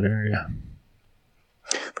around that area.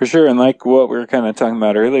 For sure. And like what we were kind of talking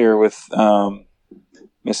about earlier with I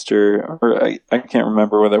can't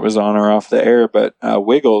remember whether it was on or off the air, but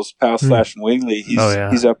Wiggles, Pal Slash and Wiggly,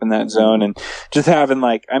 he's up in that zone. And just having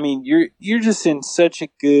like, I mean, you're just in such a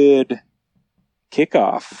good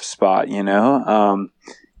kickoff spot,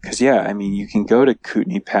 because I mean, you can go to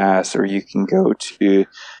Kootenay Pass, or you can go to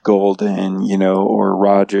Golden, or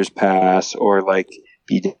Rogers Pass, or like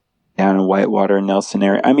be down in Whitewater and Nelson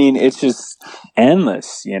area. I mean, it's just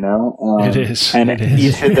endless, It is. And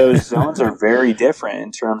each of those zones are very different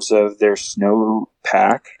in terms of their snow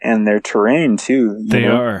pack and their terrain too. They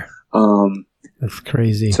are. That's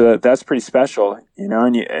crazy. So that's pretty special,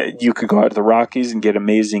 and you could go out to the Rockies and get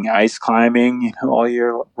amazing ice climbing, all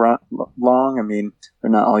year long. I mean, they're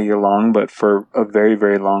not all year long, but for a very,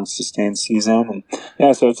 very long sustained season.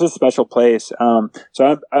 And so it's a special place.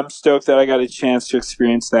 So I'm stoked that I got a chance to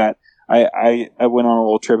experience that. I went on a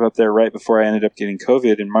little trip up there right before I ended up getting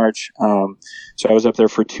COVID in March. So I was up there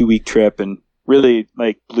for a 2-week trip and really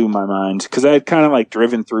like blew my mind, because I had kind of like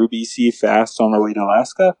driven through BC fast on the way to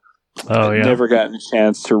Alaska. Oh, yeah. Never gotten a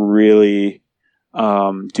chance to really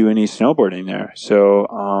do any snowboarding there.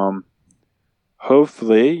 So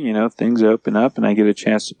hopefully, things open up and I get a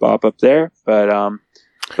chance to bop up there. But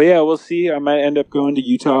yeah, we'll see. I might end up going to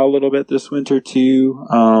Utah a little bit this winter too.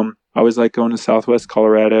 I always like going to Southwest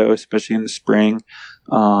Colorado, especially in the spring.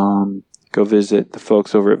 Go visit the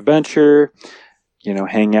folks over at Venture,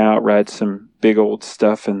 hang out, ride some big old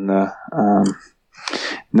stuff in the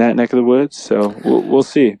in that neck of the woods. So we'll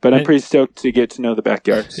see. But I'm pretty stoked to get to know the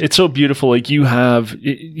backyards. It's so beautiful. Like you have,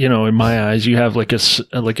 in my eyes, you have like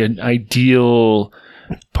an ideal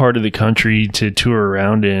part of the country to tour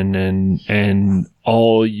around in, and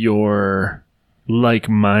all your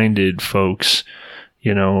like-minded folks,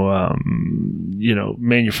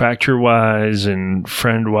 manufacturer-wise and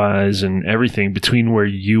friend-wise and everything between where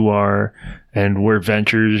you are and where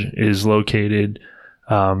Ventures is located.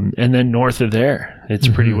 And then north of there, it's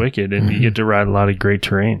pretty wicked, and you get to ride a lot of great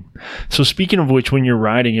terrain. So speaking of which, when you're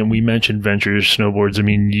riding, and we mentioned Ventures snowboards, I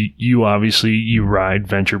mean, you obviously, you ride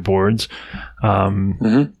Venture boards.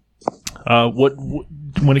 When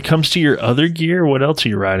it comes to your other gear, what else are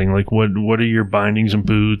you riding? Like what are your bindings and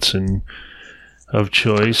boots and of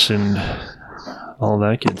choice and all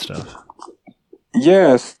that good stuff?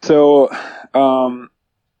 Yes. So,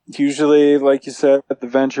 usually, like you said, the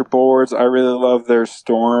Venture boards, I really love their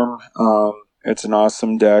Storm. It's an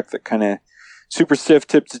awesome deck that kind of super stiff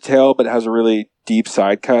tip to tail, but has a really deep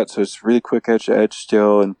side cut. So it's really quick edge to edge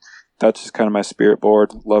still. And that's just kind of my spirit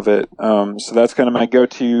board. Love it. So that's kind of my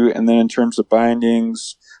go-to. And then in terms of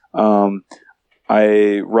bindings,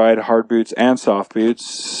 I ride hard boots and soft boots.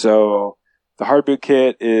 So the hard boot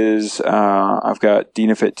kit is, I've got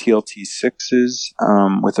Dynafit TLT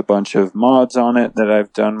 6s, with a bunch of mods on it that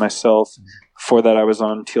I've done myself. Before that, I was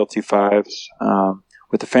on TLT 5s,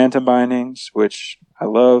 with the Phantom bindings, which I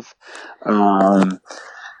love. So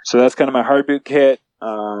that's kind of my hard boot kit.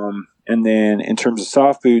 And then in terms of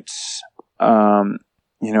soft boots, I've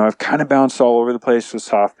kind of bounced all over the place with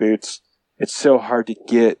soft boots. It's so hard to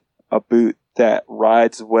get a boot that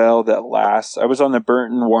rides well, that lasts. I was on the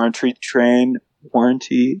Burton warranty train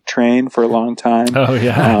for a long time. Oh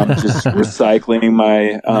yeah. Just recycling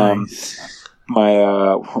my, Nice.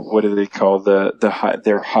 what do they call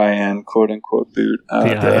their high end quote unquote boot? The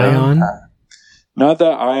Ion? Not the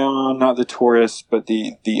Ion, not the Taurus, but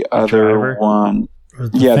the other Driver? one. Or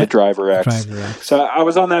The Driver X. Driver X. So I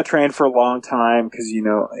was on that train for a long time because,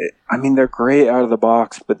 they're great out of the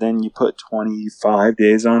box, but then you put 25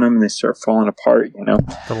 days on them and they start falling apart,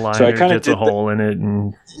 The liner So I kinda gets a did hole in it,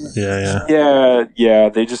 and Yeah,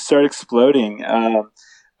 they just start exploding.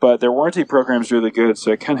 But their warranty program is really good,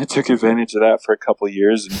 so I kind of took advantage of that for a couple of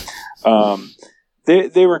years. And,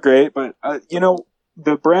 they were great, but,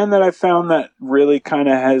 the brand that I found that really kind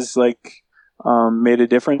of has, made a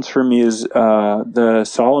difference for me is the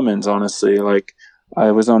Solomons, honestly. Like,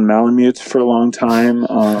 I was on Malamutes for a long time.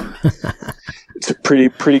 It's a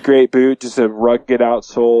pretty great boot, just a rugged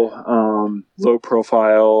outsole, low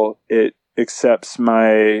profile. It accepts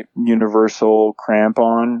my universal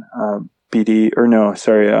crampon,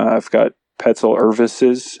 I've got Petzl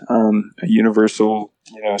Irvis's, a universal,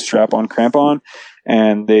 strap-on crampon,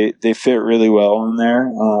 and they fit really well in there.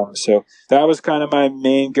 So that was kind of my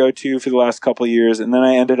main go-to for the last couple of years. And then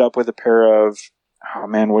I ended up with a pair of,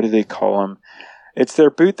 what do they call them? It's their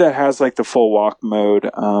boot that has the full walk mode.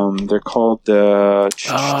 They're called the...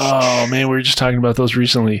 Oh man, we were just talking about those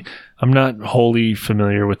recently. I'm not wholly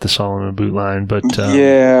familiar with the Solomon boot line, but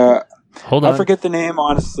yeah. Hold on. I forget the name,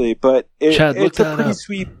 honestly, but Chad, it's a pretty up.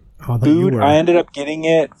 sweet Oh, that you boot. were. I ended up getting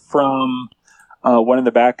it from one of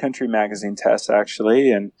the Backcountry magazine tests,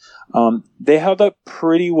 actually, and they held up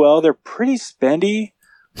pretty well. They're pretty spendy,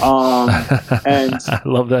 and I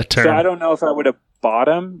love that term. so I don't know if I would have bought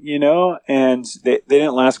them, and they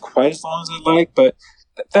didn't last quite as long as I'd like, but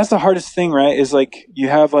that's the hardest thing, right? Is you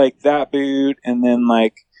have that boot, and then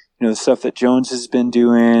the stuff that Jones has been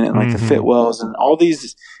doing, and the Fitwells, and all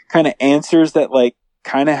these kind of answers that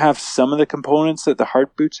kind of have some of the components that the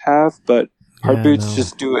hard boots have, but hard boots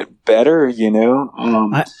just do it better,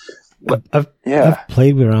 I've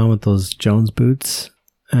played around with those Jones boots,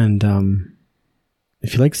 and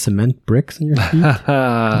if you like cement bricks on your feet,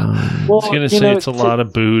 I was gonna say it's a lot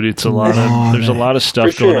of boot. It's a lot of there's a lot of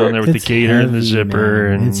stuff For going sure. on there with It's the gator and the heavy, zipper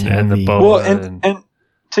man. and It's the heavy. boa. Well, and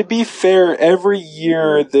to be fair, every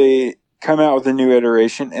year they come out with a new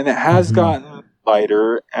iteration, and it has gotten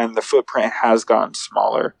lighter, and the footprint has gotten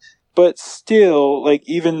smaller. But still,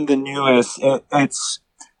 even the newest, it's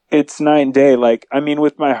night and day.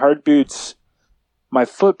 With my hard boots, my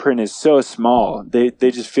footprint is so small. They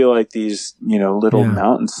just feel like these, little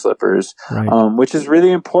mountain slippers, right? which is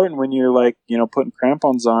really important when you're putting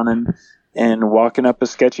crampons on and walking up a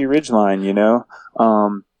sketchy ridgeline,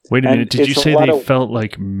 Wait a minute, did you it's a say lot they of- felt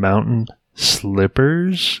like mountain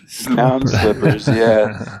slippers? Mountain slippers,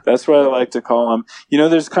 yeah. That's what I like to call them.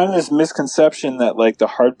 There's kind of this misconception that the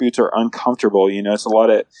hard boots are uncomfortable. It's a lot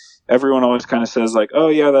of, everyone always kind of says oh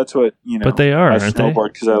yeah, that's what, But they are, I aren't they?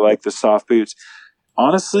 snowboard because I like the soft boots.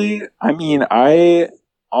 Honestly,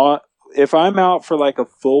 if I'm out for a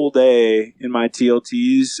full day in my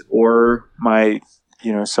TLTs or my,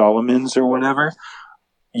 Solomons or whatever,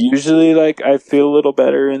 usually, like, I feel a little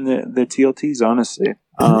better in the TLTs, honestly.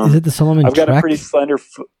 Is it the Solomon I've got Trek? a pretty slender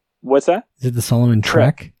foot. What's that? Is it the Solomon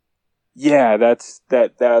Trek? Yeah, that's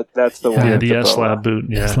the one. Yeah, with the boa. S-Lab boot.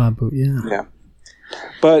 Yeah. Slab boot, yeah. Yeah.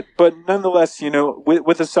 But nonetheless,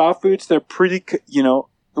 with the soft boots, they're pretty,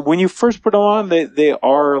 when you first put them on, they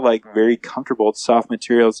are like very comfortable. It's soft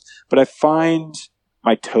materials, but I find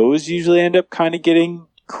my toes usually end up kind of getting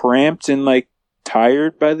cramped and like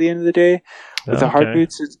tired by the end of the day. With the hard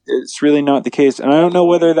boots, it's really not the case. And I don't know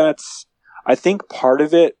whether I think part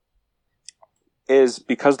of it is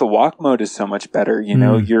because the walk mode is so much better.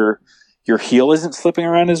 Your heel isn't slipping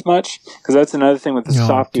around as much, because that's another thing with the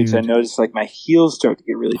soft boots. I noticed like my heels start to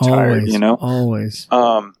get really tired, Always.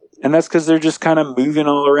 And that's because they're just kind of moving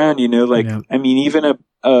all around, I mean, even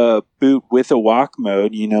a boot with a walk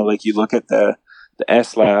mode, like you look at the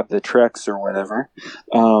S-Lab, the Treks or whatever,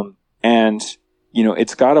 and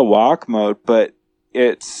it's got a walk mode, but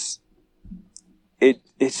it's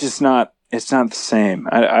just not, it's not the same.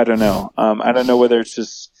 I don't know. I don't know whether it's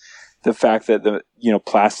just the fact that the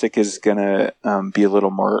plastic is gonna be a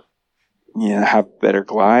little more, have better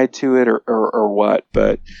glide to it or what.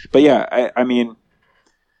 But yeah, I mean,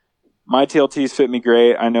 my TLTs fit me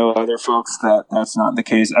great. I know other folks that's not the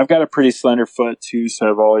case. I've got a pretty slender foot too, so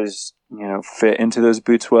I've always fit into those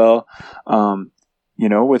boots well.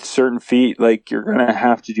 With certain feet, like you're gonna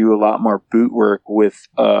have to do a lot more boot work with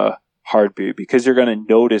hard boot, because you're going to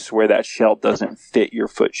notice where that shell doesn't fit your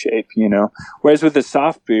foot shape, whereas with the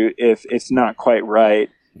soft boot, if it's not quite right,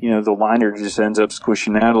 the liner just ends up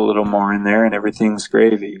squishing out a little more in there and everything's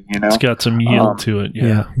gravy, It's got some yield to it.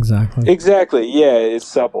 Yeah, exactly. Yeah, it's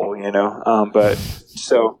supple, but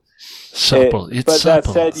so supple. But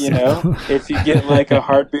supple. That said, if you get like a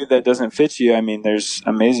hard boot that doesn't fit you, I mean, there's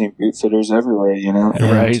amazing boot fitters everywhere,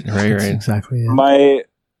 Right. Exactly. Yeah.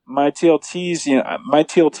 My TLTs, my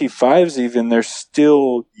TLT 5s even, they're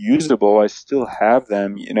still usable. I still have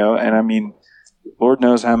them, and I mean, Lord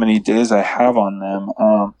knows how many days I have on them.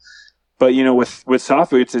 But, with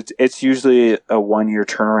soft boots, it's usually a 1-year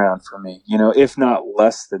turnaround for me, if not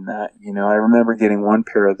less than that. I remember getting one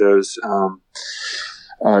pair of those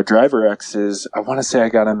Driver X's. I want to say I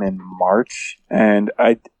got them in March, and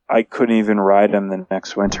I couldn't even ride them the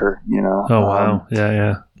next winter, Oh, wow.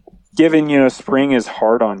 Yeah. Given, spring is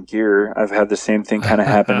hard on gear, I've had the same thing kind of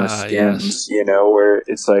happen with skins, where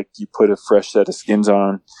it's like you put a fresh set of skins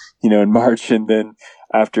on, in March, and then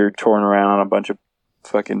after touring around on a bunch of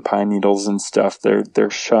fucking pine needles and stuff, they're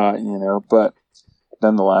shot, but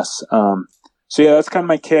nonetheless. So yeah, that's kind of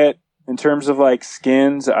my kit. In terms of like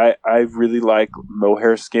skins, I really like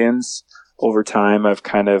mohair skins. Over time, I've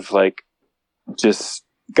kind of like just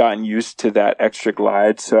gotten used to that extra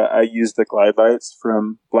glide, so I use the glide lights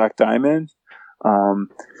from Black Diamond.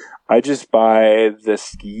 I just buy the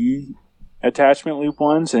ski attachment loop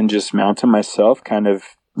ones and just mount them myself, kind of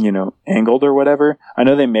angled or whatever. I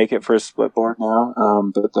know they make it for a split board now,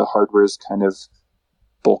 but the hardware is kind of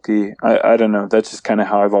bulky. I don't know. That's just kind of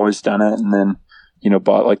how I've always done it, and then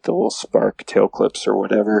bought like the little Spark tail clips or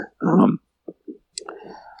whatever.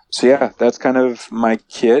 So yeah, that's kind of my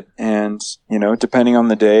kit, and depending on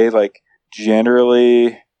the day, like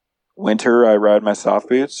generally winter I ride my soft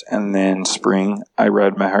boots, and then spring I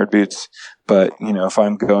ride my hard boots. But if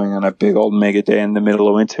I'm going on a big old mega day in the middle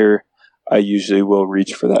of winter, I usually will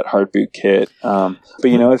reach for that hard boot kit. But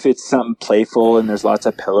if it's something playful and there's lots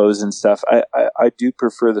of pillows and stuff, I do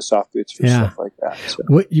prefer the soft boots for stuff like that. So.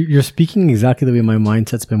 What you're speaking exactly the way my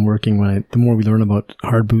mindset's been working. The more we learn about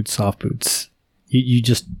hard boots, soft boots.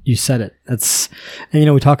 You said it. That's,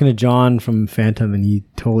 and we're talking to John from Phantom, and he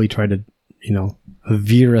totally tried to,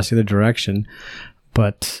 veer us the other direction.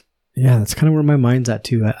 But yeah, that's kind of where my mind's at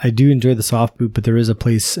too. I do enjoy the soft boot, but there is a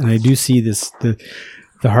place, and I do see the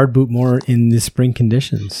hard boot more in the spring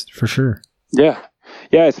conditions for sure. Yeah,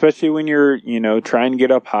 especially when you're trying to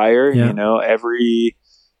get up higher. Yeah.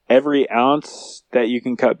 Every ounce that you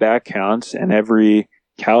can cut back counts, and every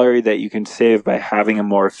calorie that you can save by having a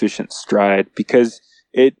more efficient stride, because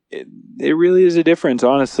it really is a difference,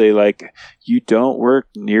 honestly. Like, you don't work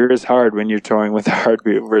near as hard when you're touring with a hard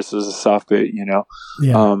boot versus a soft boot,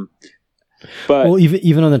 Yeah. But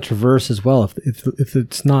even on the Traverse as well, if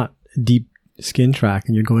it's not deep skin track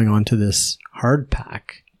and you're going onto this hard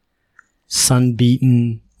pack, sun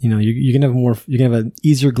beaten, you can have an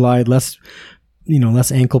easier glide, less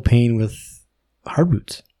ankle pain with hard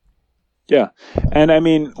boots. Yeah. And I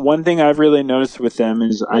mean, one thing I've really noticed with them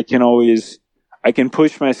is I can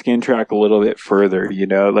push my skin track a little bit further,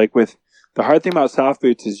 like with the hard thing about soft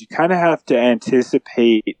boots is you kind of have to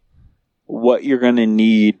anticipate what you're going to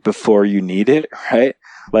need before you need it, right?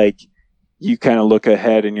 Like, you kind of look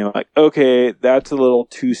ahead and you're like, okay, that's a little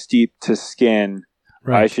too steep to skin.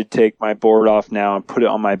 Right. I should take my board off now and put it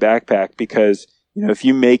on my backpack, because, you know, if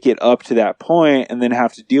you make it up to that point and then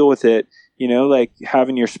have to deal with it, you know, like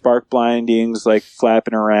having your spark blindings like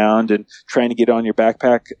flapping around and trying to get on your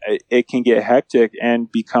backpack, it can get hectic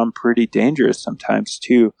and become pretty dangerous sometimes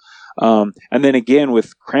too. And then again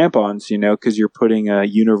with crampons, you know, because you're putting a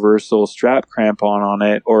universal strap crampon on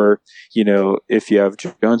it, or, you know, if you have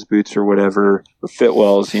Jones boots or whatever, or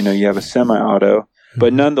Fitwells, you know, you have a semi-auto.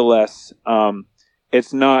 But nonetheless,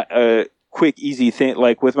 it's not a quick, easy thing.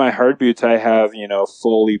 Like with my hard boots, I have, you know,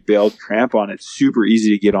 fully bailed crampon. It's super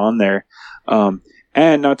easy to get on there.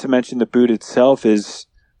 And not to mention the boot itself is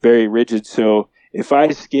very rigid. So if I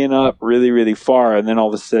skin up really, really far and then all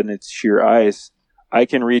of a sudden it's sheer ice, I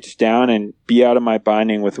can reach down and be out of my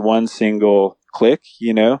binding with one single click,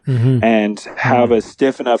 you know, and have a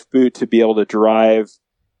stiff enough boot to be able to drive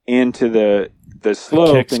into the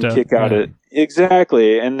slope and kick out it.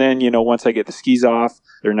 Exactly. And then, you know, once I get the skis off,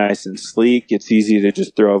 they're nice and sleek. It's easy to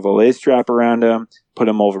just throw a valet strap around them, put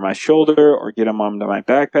them over my shoulder, or get them onto my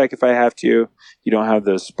backpack if I have to. You don't have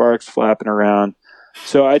those sparks flapping around.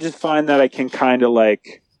 So I just find that I can kind of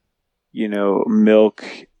like, you know, milk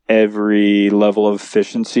every level of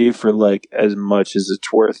efficiency for like as much as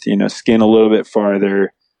it's worth, you know, skin a little bit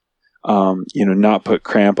farther, you know, not put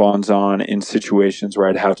crampons on in situations where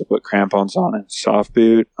I'd have to put crampons on in soft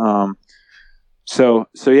boot. So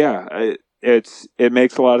yeah, it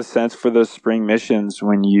makes a lot of sense for those spring missions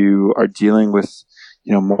when you are dealing with,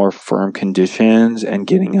 you know, more firm conditions and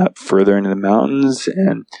getting up further into the mountains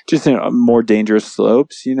and just in more dangerous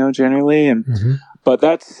slopes, you know, generally. And, but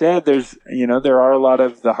that said, there are a lot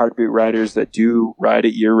of the hard boot riders that do ride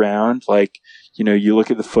it year round. Like, you know, you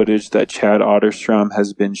look at the footage that Chad Otterstrom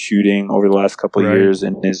has been shooting over the last couple of years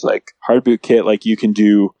in his like hard boot kit. Like you can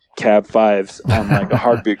do cab fives on like a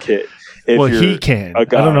hard boot kit. Well, he can. I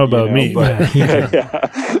don't know about me. But,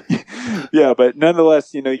 yeah, but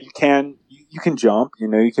nonetheless, you know, you can jump, you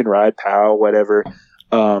know, you can ride POW, whatever.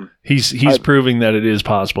 He's proving that it is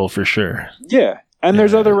possible for sure. Yeah. And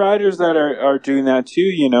there's other riders that are doing that too,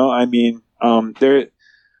 you know. I mean, I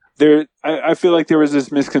feel like there was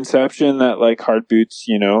this misconception that like hard boots,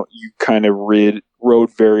 you know, you kind of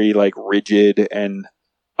rode very like rigid and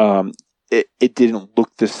it didn't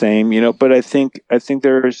look the same, you know. But I think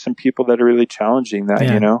there are some people that are really challenging that,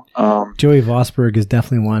 you know. Joey Vosberg is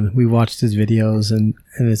definitely one. We watched his videos and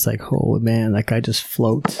it's like, oh man, that guy just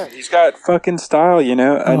floats. Yeah, he's got fucking style, you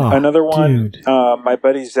know. Another one, my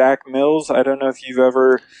buddy Zach Mills. I don't know if you've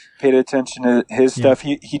ever paid attention to his stuff.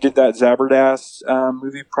 He did that Zabardast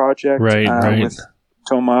movie project with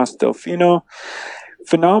Tomas Delfino.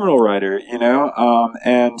 Phenomenal writer, you know.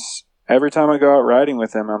 And every time I go out riding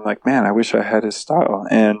with him, I'm like, man, I wish I had his style.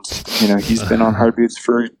 And, you know, he's been on hard boots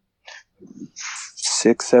for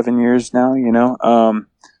 6-7 years now, you know.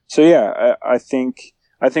 So yeah, I think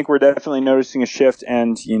we're definitely noticing a shift.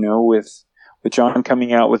 And, you know, with John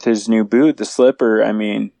coming out with his new boot, the Slipper, I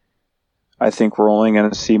mean, I think we're only going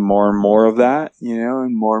to see more and more of that, you know,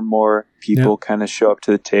 and more people kind of show up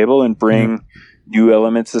to the table and bring new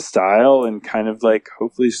elements of style and kind of like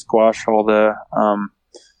hopefully squash all the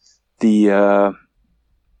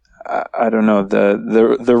I don't know,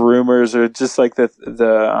 the rumors or just like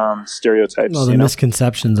the stereotypes. No, the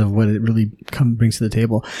misconceptions of what it really brings to the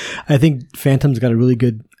table. I think Phantom's got a really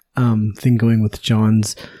good thing going with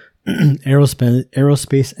John's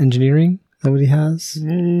aerospace engineering. Is that what he has? I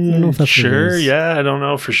don't know if that's what it is. Yeah, I don't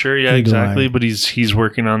know for sure. Yeah, exactly. But he's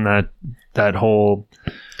working on that whole,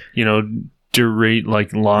 you know,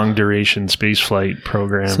 long duration space flight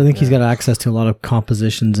program. So I think he's got access to a lot of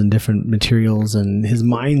compositions and different materials, and his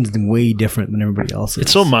mind's way different than everybody else's.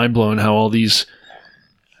 It's so mind blowing how all these,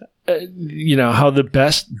 you know, how the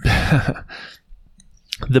best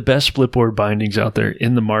splitboard bindings out there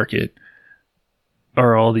in the market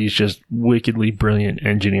are all these just wickedly brilliant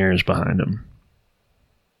engineers behind them.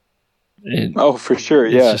 For sure.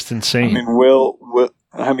 Yeah. It's just insane.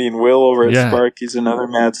 I mean, Will over at Spark, he's another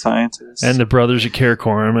mad scientist. And the brothers at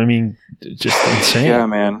Karakoram, I mean, just insane. Yeah,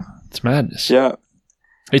 man. It's madness. Yeah.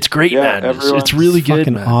 It's great madness. It's really good.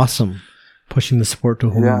 Fucking awesome. Pushing the sport to a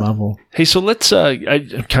whole new level. Hey, so let's,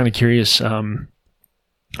 I'm kind of curious,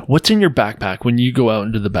 what's in your backpack when you go out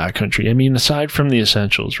into the backcountry? I mean, aside from the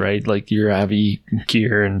essentials, right? Like your Avi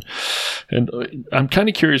gear and I'm kind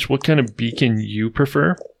of curious what kind of beacon you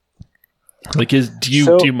prefer. Like, do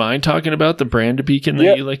you mind talking about the brand of beacon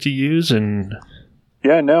that you like to use? And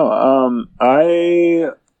I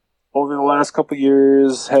over the last couple of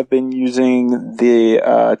years have been using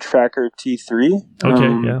the Tracker T3.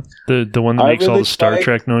 Okay, the one that makes all the Star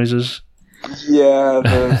Trek noises. Yeah,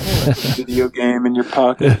 the video game in your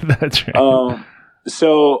pocket. That's right.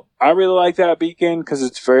 So I really like that beacon because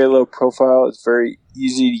it's very low profile. It's very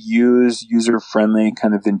easy to use, user friendly,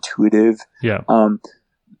 kind of intuitive. Yeah.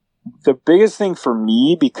 The biggest thing for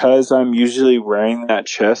me, because I'm usually wearing that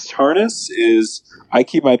chest harness, is I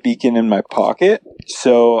keep my beacon in my pocket.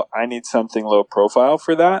 So I need something low profile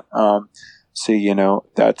for that. So,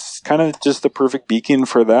 that's kind of just the perfect beacon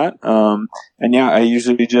for that. And yeah, I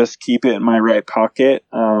usually just keep it in my right pocket.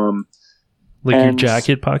 Your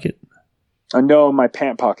jacket pocket? No, my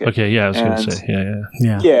pant pocket. Okay, yeah, I was going to say.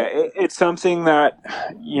 Yeah. Yeah, it's something that,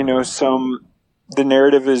 the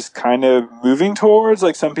narrative is kind of moving towards.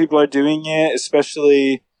 Like, some people are doing it,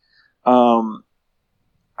 especially, I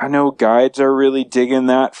know guides are really digging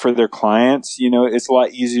that for their clients. It's a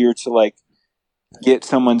lot easier to, get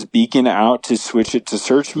someone's beacon out to switch it to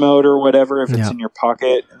search mode or whatever if it's in your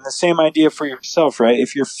pocket. And the same idea for yourself, right?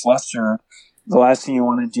 If you're flustered, the last thing you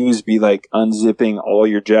want to do is be unzipping all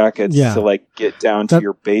your jackets to get down to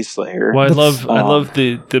your base layer. Well, I love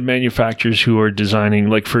the manufacturers who are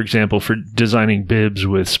designing, for example, for designing bibs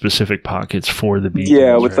with specific pockets for the beacons.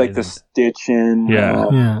 Yeah, with the stitching,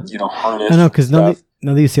 harness. I know, because now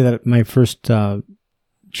that you say that, my first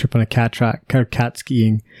trip on a cat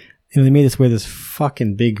skiing, they made us wear this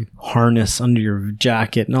fucking big harness under your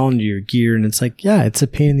jacket and all under your gear. And it's it's a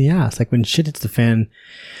pain in the ass. When shit hits the fan,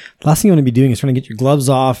 the last thing you want to be doing is trying to get your gloves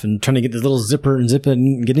off and trying to get this little zipper and zip it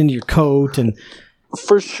and get into your coat. And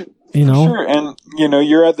for sure. And,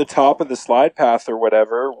 you're at the top of the slide path or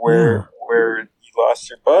whatever where you lost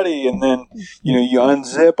your buddy. And then, you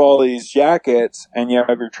unzip all these jackets and you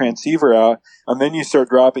have your transceiver out. And then you start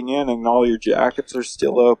dropping in and all your jackets are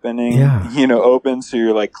still open. So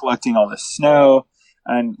you're collecting all the snow.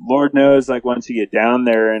 And Lord knows, once you get down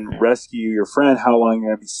there and rescue your friend, how long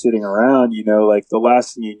you're going to be sitting around. The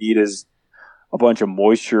last thing you need is a bunch of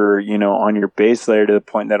moisture, on your base layer to the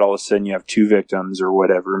point that all of a sudden you have two victims or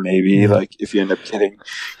whatever, maybe, if you end up getting,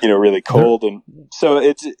 really cold. And so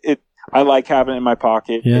I like having it in my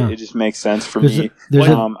pocket. Yeah. It just makes sense for me.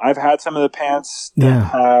 I've had some of the pants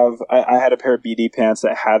that I had a pair of BD pants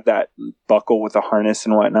that had that buckle with a harness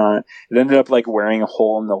and whatnot. It ended up wearing a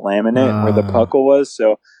hole in the laminate where the buckle was.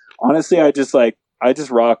 So honestly, I just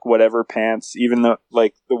rock whatever pants, even though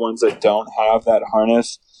the ones that don't have that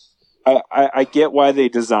harness. I get why they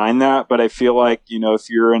designed that, but I feel if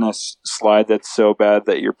you're in a slide that's so bad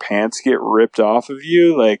that your pants get ripped off of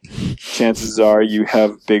you, chances are you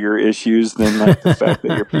have bigger issues than the fact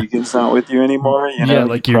that your beacon's not with you anymore.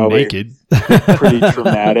 You're naked. Pretty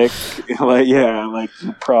traumatic. You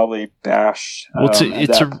probably bash at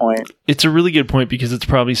that point. It's a really good point because it's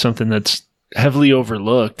probably something that's heavily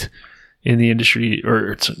overlooked in the industry,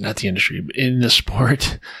 or it's not the industry, in the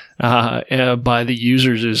sport, by the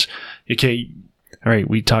users is, okay, all right,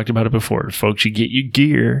 we talked about it before, folks, you get your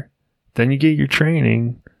gear, then you get your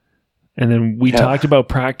training, and then we talked about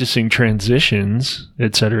practicing transitions,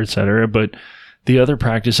 et cetera, but the other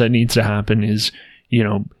practice that needs to happen is,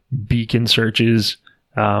 beacon searches,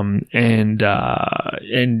 and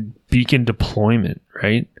beacon deployment,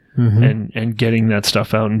 right? Mm-hmm. And getting that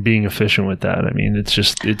stuff out and being efficient with that. I mean,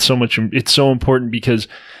 it's so important because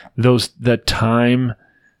that time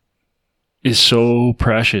is so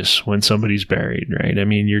precious when somebody's buried, right? I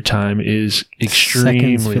mean, your time is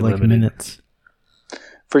extremely seconds feel limited. Like minutes.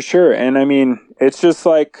 For sure. And I mean, it's just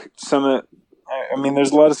there's a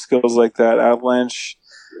lot of skills like that. Avalanche,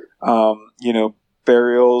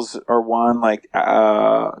 burials are one,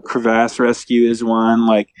 crevasse rescue is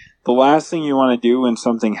one. The last thing you want to do when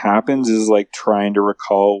something happens is trying to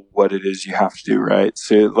recall what it is you have to do, right?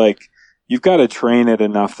 So you've got to train it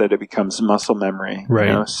enough that it becomes muscle memory,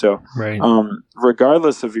 right? So, right.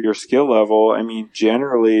 Regardless of your skill level, I mean,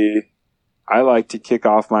 generally, I like to kick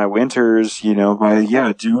off my winters,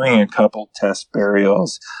 by doing a couple test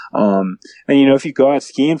burials. And if you go out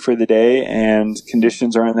skiing for the day and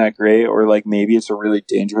conditions aren't that great, or maybe it's a really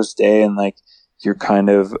dangerous day and you're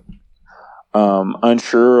kind of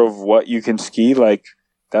unsure of what you can ski,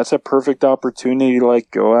 that's a perfect opportunity to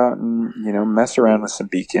go out and mess around with some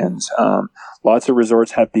beacons. Lots of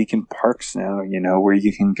resorts have beacon parks now, where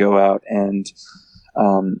you can go out and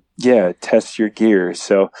test your gear.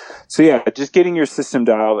 So just getting your system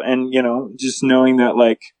dialed and just knowing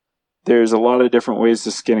that there's a lot of different ways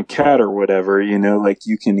to skin a cat or whatever.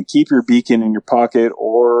 You can keep your beacon in your pocket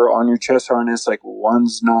or on your chest harness.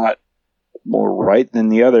 One's not more right than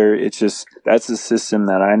the other. It's just that's the system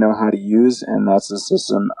that I know how to use, and that's the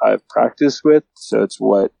system I've practiced with. So it's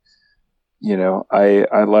what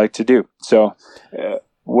I like to do. So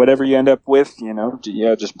whatever you end up with,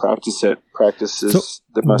 just practice it. Practice is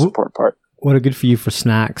the most important part. what are good for you for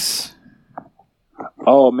snacks?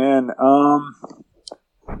 Oh man,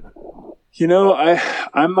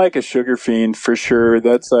 I'm like a sugar fiend for sure.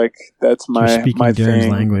 That's my Darren's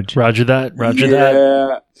thing. language. Roger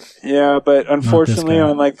that. Yeah, but unfortunately,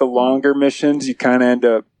 on like the longer missions, you kind of end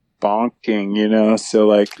up bonking, So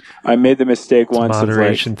like, I made the mistake once.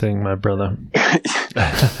 Moderation thing, my brother.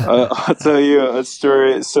 I'll tell you a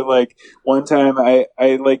story. So like one time, I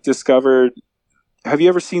like discovered. Have you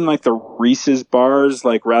ever seen like the Reese's bars,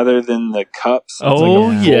 like rather than the cups? It's oh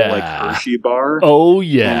like a yeah, full, like Hershey bar. Oh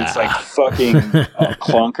yeah, and it's like fucking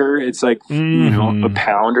clunker. It's like a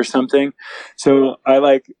pound or something. So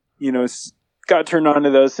I got turned on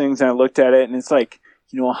to those things, and I looked at it, and it's like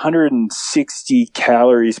 160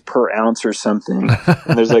 calories per ounce or something.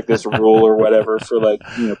 And there's like this rule or whatever for like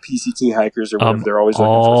PCT hikers or whatever. They're always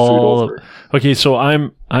looking for food over. Okay, so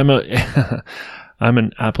I'm a I'm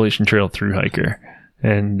an Appalachian Trail thru hiker.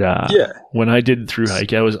 And when I did the thru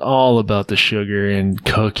hike, I was all about the sugar, and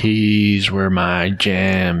cookies were my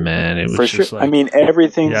jam, man. It was for just sure. like, I mean,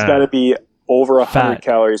 everything's got to be over 100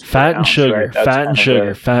 calories per fat and ounce, sugar, right? fat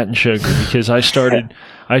and sugar, because I started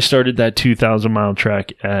that 2,000-mile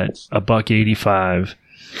trek at $1.85,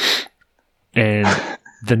 and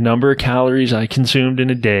the number of calories I consumed in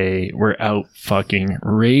a day were out fucking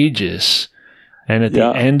outrageous. And at the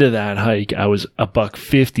end of that hike, I was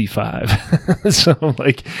 $1.55. So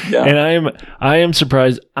like, and I am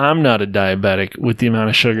surprised I'm not a diabetic with the amount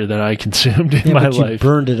of sugar that I consumed in my life. You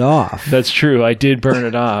burned it off. That's true. I did burn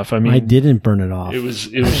it off. I mean, I didn't burn it off. It was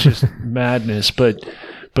just madness.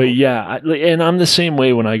 But yeah, and I'm the same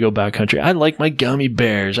way when I go backcountry. I like my gummy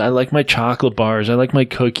bears. I like my chocolate bars. I like my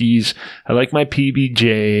cookies. I like my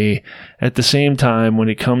PBJ. At the same time, when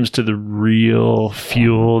it comes to the real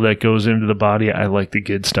fuel that goes into the body, I like the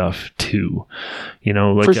good stuff too.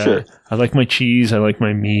 Like for sure. I like my cheese. I like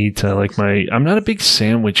my meat. I'm not a big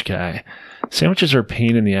sandwich guy. Sandwiches are a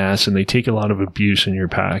pain in the ass, and they take a lot of abuse in your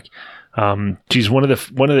pack. One of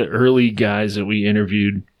the early guys that we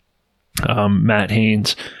interviewed, Matt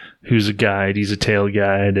Haynes, who's a guide. He's a tail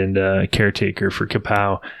guide and a caretaker for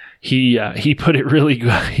Kapow. He put it really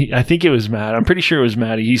good. I think it was Matt. I'm pretty sure it was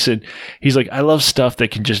Matt. He's like, I love stuff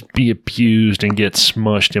that can just be abused and get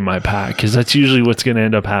smushed in my pack, because that's usually what's going to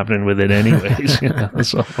end up happening with it anyways.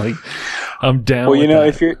 So like, I'm down. Well,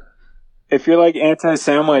 with that. if you're like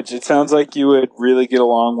anti-sandwich, it sounds like you would really get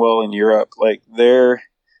along well in Europe. Like it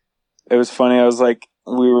was funny. I was like,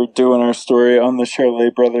 we were doing our story on the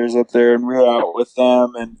Charlet brothers up there, and we were out with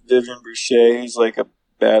them and Vivian Boucher. He's like a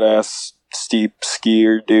badass steep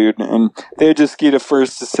skier dude, and they just skied a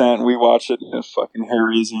first descent, and we watched it, and it was fucking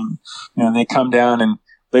hair-raising. They come down, and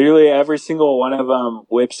literally every single one of them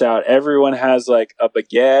whips out. Everyone has like a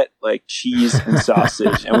baguette, like cheese and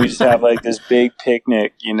sausage, and we just have like this big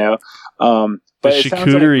picnic, But the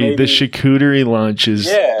charcuterie lunch is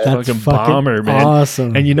fucking bomber, man.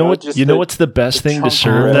 Awesome. And what's the best thing to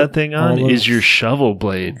serve that thing on is your shovel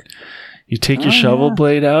blade. You take your shovel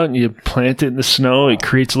blade out and you plant it in the snow. It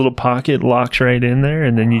creates a little pocket, locks right in there,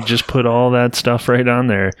 and then you just put all that stuff right on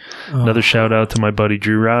there. Another shout out to my buddy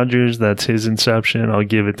Drew Rogers. That's his inception. I'll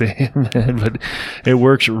give it to him, man. But it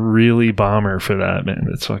works really bomber for that, man.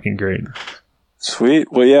 It's fucking great.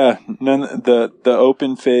 Sweet. Well, yeah. The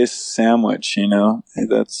open face sandwich,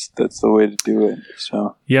 that's the way to do it.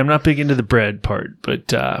 So yeah, I'm not big into the bread part,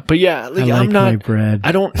 but yeah, I'm not. My bread.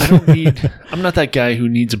 I don't need. I'm not that guy who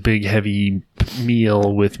needs a big heavy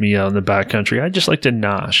meal with me out in the backcountry. I just like to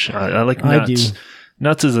nosh. I like nuts. I do.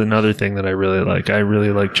 Nuts is another thing that I really like. I really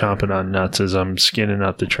like chomping on nuts as I'm skinning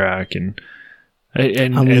up the track and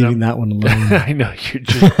I'm leaving that one alone. I know you're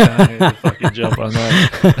just dying to fucking jump on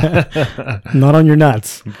that. Not on your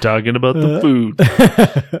nuts. I'm talking about the food.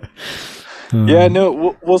 Yeah,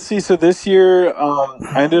 no, we'll see. So this year,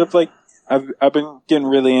 I ended up I've been getting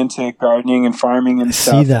really into gardening and farming and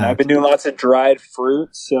stuff. See that. And I've been doing lots of dried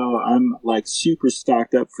fruit, so I'm like super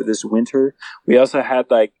stocked up for this winter. We also had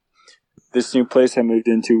this new place I moved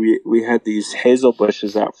into, we had these hazel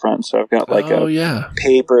bushes out front, so I've got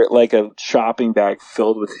paper, like a shopping bag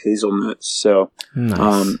filled with hazelnuts. So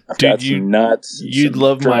nice. I've got some nuts. You'd some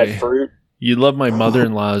love dried fruit. You'd love my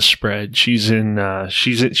mother-in-law's spread. She lives in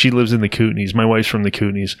the Kootenays. My wife's from the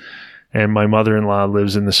Kootenays, and my mother-in-law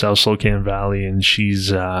lives in the South Slocan Valley, and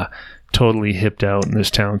she's totally hipped out in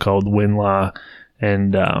this town called Winlaw.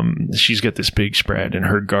 And she's got this big spread, and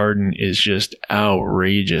her garden is just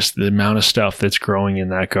outrageous. The amount of stuff that's growing in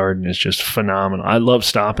that garden is just phenomenal. I love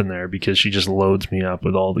stopping there because she just loads me up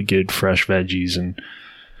with all the good fresh veggies and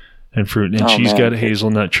fruit. And she's got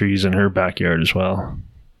hazelnut trees in her backyard as well.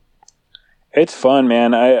 It's fun,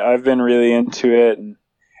 man. I've been really into it. And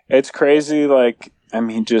It's crazy. Like, I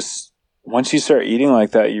mean, just once you start eating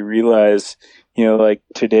like that, you realize, you know, like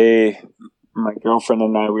today, my girlfriend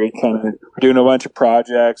and I, we were kind of doing a bunch of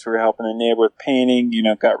projects. We were helping a neighbor with painting, you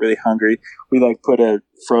know, got really hungry. We like put a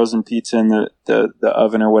frozen pizza in the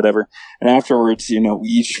oven or whatever. And afterwards, you know, we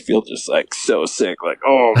each feel just like so sick. Like,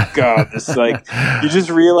 oh God, this like, you just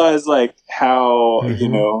realize like how, you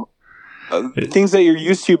know, things that you're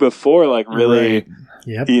used to before, like really,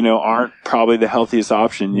 you know, aren't probably the healthiest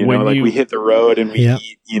option. You know, like we hit the road and we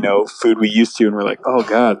eat, you know, food we used to, and we're like, oh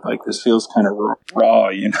God, like this feels kind of raw,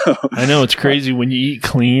 you know? I know, it's crazy when you eat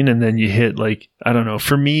clean and then you hit like, I don't know,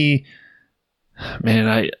 for me,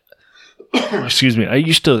 man, excuse me, I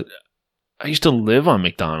used to live on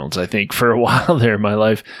McDonald's, I think, for a while there in my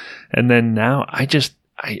life. And then now I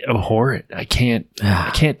abhor it. I can't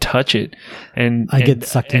touch it. And I get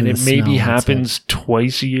sucked in. And it maybe happens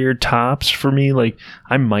twice a year tops for me. Like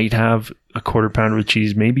I might have a quarter pounder with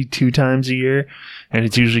cheese maybe 2 times a year. And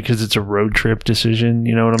it's usually because it's a road trip decision.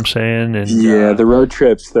 You know what I'm saying? And yeah, the road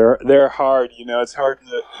trips, they're hard. You know, it's hard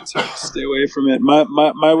to stay away from it.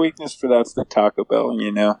 My weakness for that's the Taco Bell.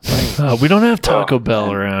 You know, we don't have Taco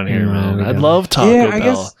Bell around here, man. I love Taco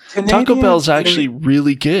Bell. Taco Bell's actually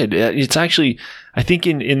really good. It's actually, I think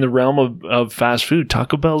in the realm of fast food,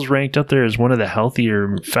 Taco Bell's ranked up there as one of the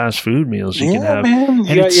healthier fast food meals you can have. Man.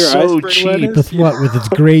 And it's so cheap. With what? With its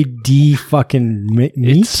grade D fucking meat?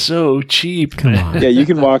 It's so cheap. Come on. Yeah, you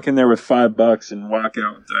can walk in there with $5 and walk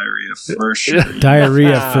out with diarrhea for sure.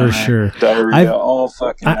 Diarrhea for sure. Diarrhea all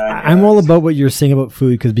fucking night. I'm all about what you're saying about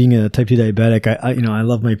food, because being a type 2 diabetic, I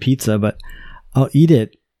love my pizza, but I'll eat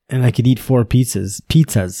it and I could eat 4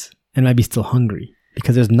 pizzas and I'd be still hungry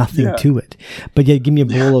because there's nothing to it. But yet give me a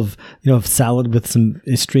bowl of, you know, of salad with some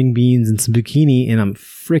string beans and some zucchini and I'm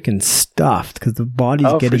freaking stuffed because the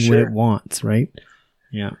body's getting what it wants, right?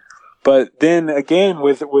 Yeah. But then again,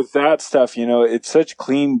 with that stuff, you know, it's such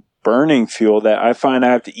clean burning fuel that I find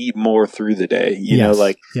I have to eat more through the day. You know,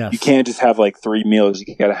 like you can't just have like 3 meals.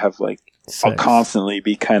 You got to have like, I'll constantly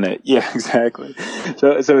be kind of, exactly.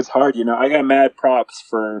 So it's hard, you know. I got mad props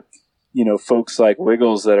for, you know, folks like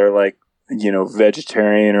Wiggles that are like, you know,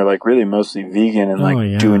 vegetarian or like really mostly vegan and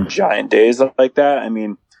like doing giant days like that. I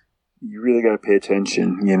mean, you really got to pay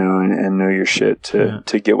attention, you know, and know your shit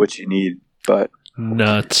to get what you need. But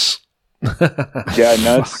nuts.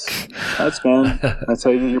 Nuts, man. That's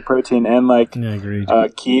how you get your protein, and like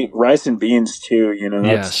rice and beans too. You know,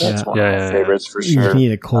 that's one of my favorites for sure. You can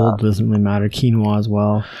eat it cold; doesn't really matter. Quinoa as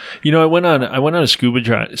well. You know, I went on a scuba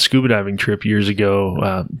diving trip years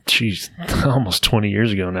ago. Almost 20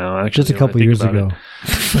 years ago now. Actually, just a couple years ago.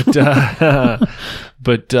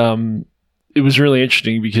 But it was really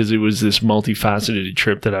interesting because it was this multifaceted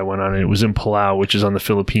trip that I went on. And it was in Palau, which is on the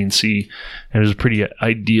Philippine Sea, and it was a pretty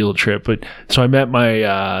ideal trip. But so I met my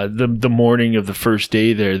the morning of the first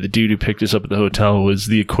day there. The dude who picked us up at the hotel was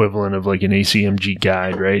the equivalent of like an ACMG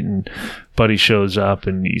guide, right? And buddy shows up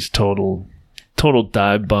and he's total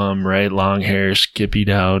dive bum, right? Long hair, skippied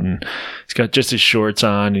out, and he's got just his shorts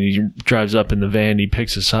on. And he drives up in the van. He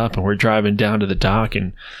picks us up, and we're driving down to the dock.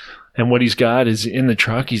 And what he's got is in the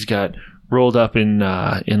truck. He's got rolled up in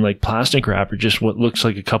like plastic wrapper, just what looks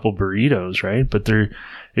like a couple burritos, right? But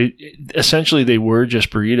essentially they were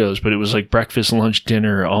just burritos, but it was like breakfast, lunch,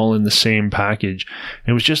 dinner, all in the same package.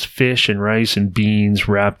 And it was just fish and rice and beans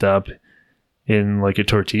wrapped up in like a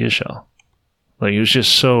tortilla shell. Like it was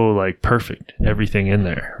just so like perfect, everything in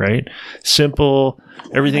there, right? Simple,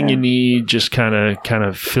 everything you need, just kind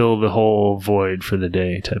of fill the whole void for the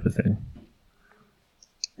day type of thing.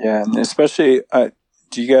 Yeah, and especially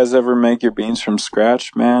do you guys ever make your beans from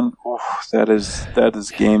scratch, man? Oof, that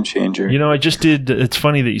is game changer. You know, I just did. It's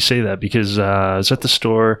funny that you say that because I was at the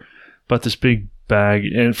store, bought this big bag,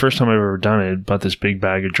 and first time I've ever done it, bought this big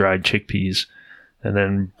bag of dried chickpeas, and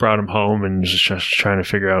then brought them home and just trying to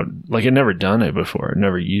figure out, like I'd never done it before,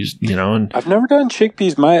 never used, you know. And I've never done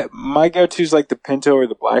chickpeas. My go-to is like the pinto or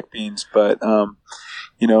the black beans, but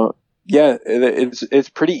you know. Yeah, it's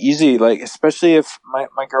pretty easy. Like, especially if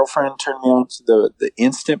my girlfriend turned me on to the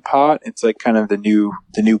Instant Pot. It's like kind of the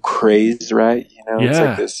new craze, right? You know, it's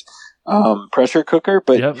like this pressure cooker,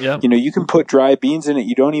 but you know, you can put dry beans in it.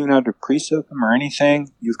 You don't even have to pre-soak them or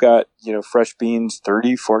anything. You've got, you know, fresh beans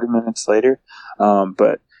 30, 40 minutes later.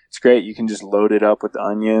 But it's great. You can just load it up with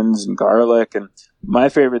onions and garlic. And my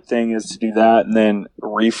favorite thing is to do that and then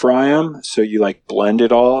refry them. So you like blend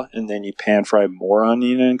it all and then you pan fry more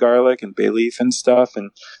onion and garlic and bay leaf and stuff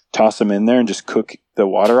and toss them in there and just cook the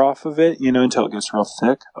water off of it, you know, until it gets real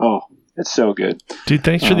thick. Oh, it's so good. Dude,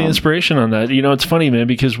 thanks for the inspiration on that. You know, it's funny, man,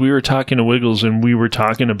 because we were talking to Wiggles and we were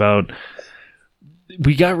talking about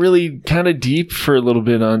we got really kind of deep for a little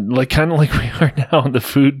bit on kind of like we are now on the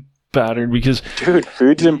food pattern, because dude,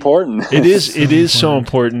 food's important. It is so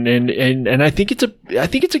important, and I think it's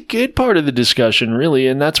a good part of the discussion, really,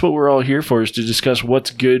 and that's what we're all here for, is to discuss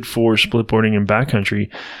what's good for splitboarding and backcountry.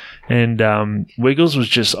 And Wiggles was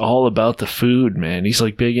just all about the food, man. He's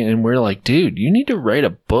like big, and we're like, dude, you need to write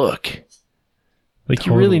a book. Like,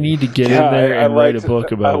 totally. You really need to get in there and write a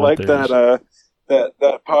book about. I like that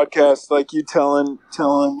podcast, like you tell him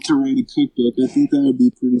to write a cookbook. I think that would be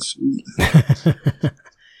pretty sweet.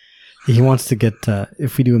 He wants to get,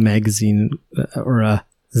 if we do a magazine or a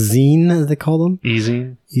zine, as they call them.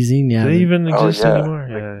 E-zine? E-zine, yeah. Do they even exist anymore?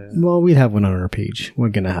 Yeah. Well, we'd have one on our page. We're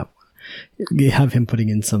going to have him putting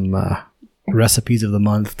in some recipes of the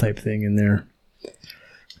month type thing in there.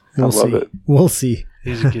 I love it. We'll see.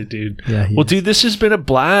 He's a good dude. Yeah. Well, dude, this has been a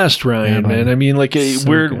blast, Ryan, man. I mean, like,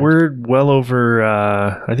 we're well over,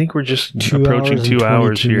 I think we're just approaching 2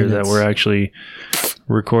 hours here that we're actually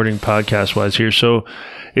recording podcast-wise here. So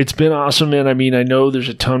it's been awesome, man. I mean, I know there's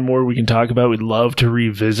a ton more we can talk about. We'd love to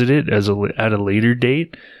revisit it at a later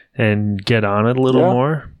date and get on it a little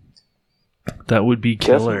more. That would be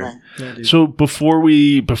killer. Yeah, so before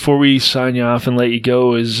we sign you off and let you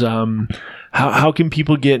go, is how can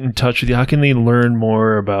people get in touch with you? How can they learn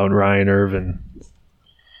more about Ryan Irvin?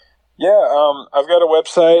 Yeah, I've got a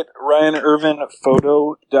website,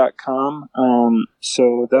 ryanirvinphoto.com.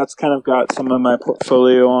 So that's kind of got some of my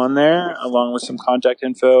portfolio on there, along with some contact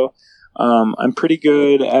info. I'm pretty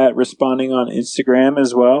good at responding on Instagram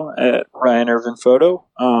as well, at Ryan Irvin Photo.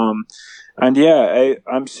 And yeah,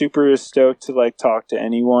 I'm super stoked to like talk to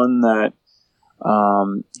anyone that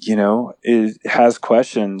has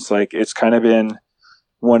questions. Like, it's kind of been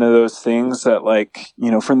one of those things that, like,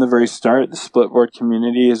 from the very start, the splitboard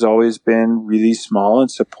community has always been really small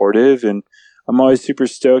and supportive. And I'm always super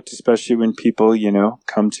stoked, especially when people,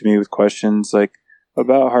 come to me with questions like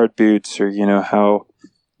about hard boots or, how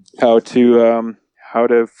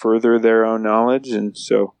to further their own knowledge. And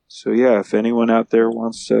so yeah, if anyone out there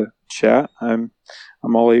wants to chat, I'm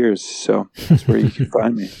all ears. So that's where you can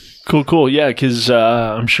find me. Cool. Yeah, because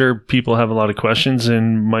I'm sure people have a lot of questions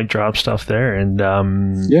and might drop stuff there. And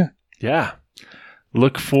yeah.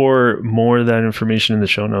 Look for more of that information in the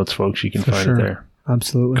show notes, folks. You can find it there.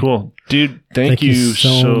 Absolutely. Cool. Dude, thank you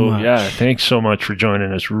so much. Yeah, thanks so much for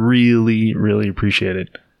joining us. Really, really appreciate it.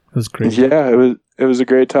 It was great. Yeah, it was a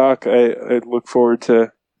great talk. I look forward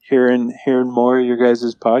to hearing more of your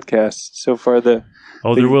guys' podcasts. So far, there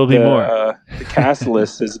will be more. The cast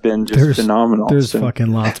list has been just phenomenal. There's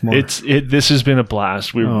fucking lots more. This has been a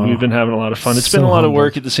blast. We've been having a lot of fun. It's been a lot of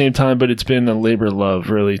work at the same time, but it's been a labor of love,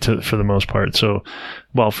 really, for the most part. So,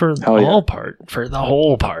 for the whole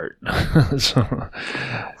part. So.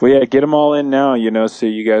 Well, yeah, get them all in now, so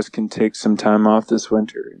you guys can take some time off this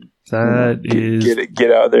winter.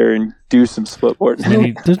 Get out there and do some splitboard.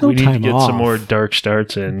 There's no time off. We need to get some more dark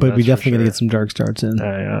starts in. But we definitely got to get some dark starts in.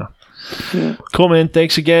 Yeah. Cool, man.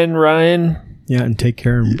 Thanks again, Ryan. Yeah, and take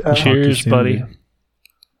care. Cheers, buddy.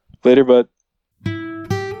 Later, bud.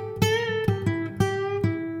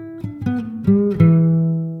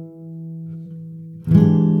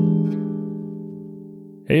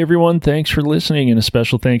 Hey, everyone. Thanks for listening, and a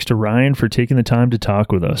special thanks to Ryan for taking the time to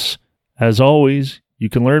talk with us. As always, you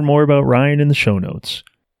can learn more about Ryan in the show notes.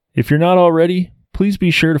 If you're not already, please be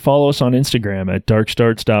sure to follow us on Instagram at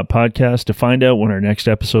darkstarts.podcast to find out when our next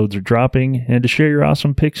episodes are dropping and to share your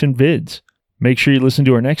awesome pics and vids. Make sure you listen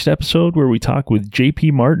to our next episode where we talk with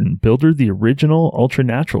JP Martin, builder of the original Ultra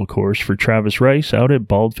Natural course for Travis Rice out at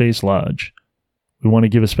Baldface Lodge. We want to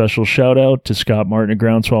give a special shout out to Scott Martin of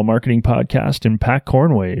Groundswell Marketing Podcast and Pat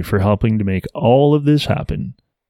Cornway for helping to make all of this happen.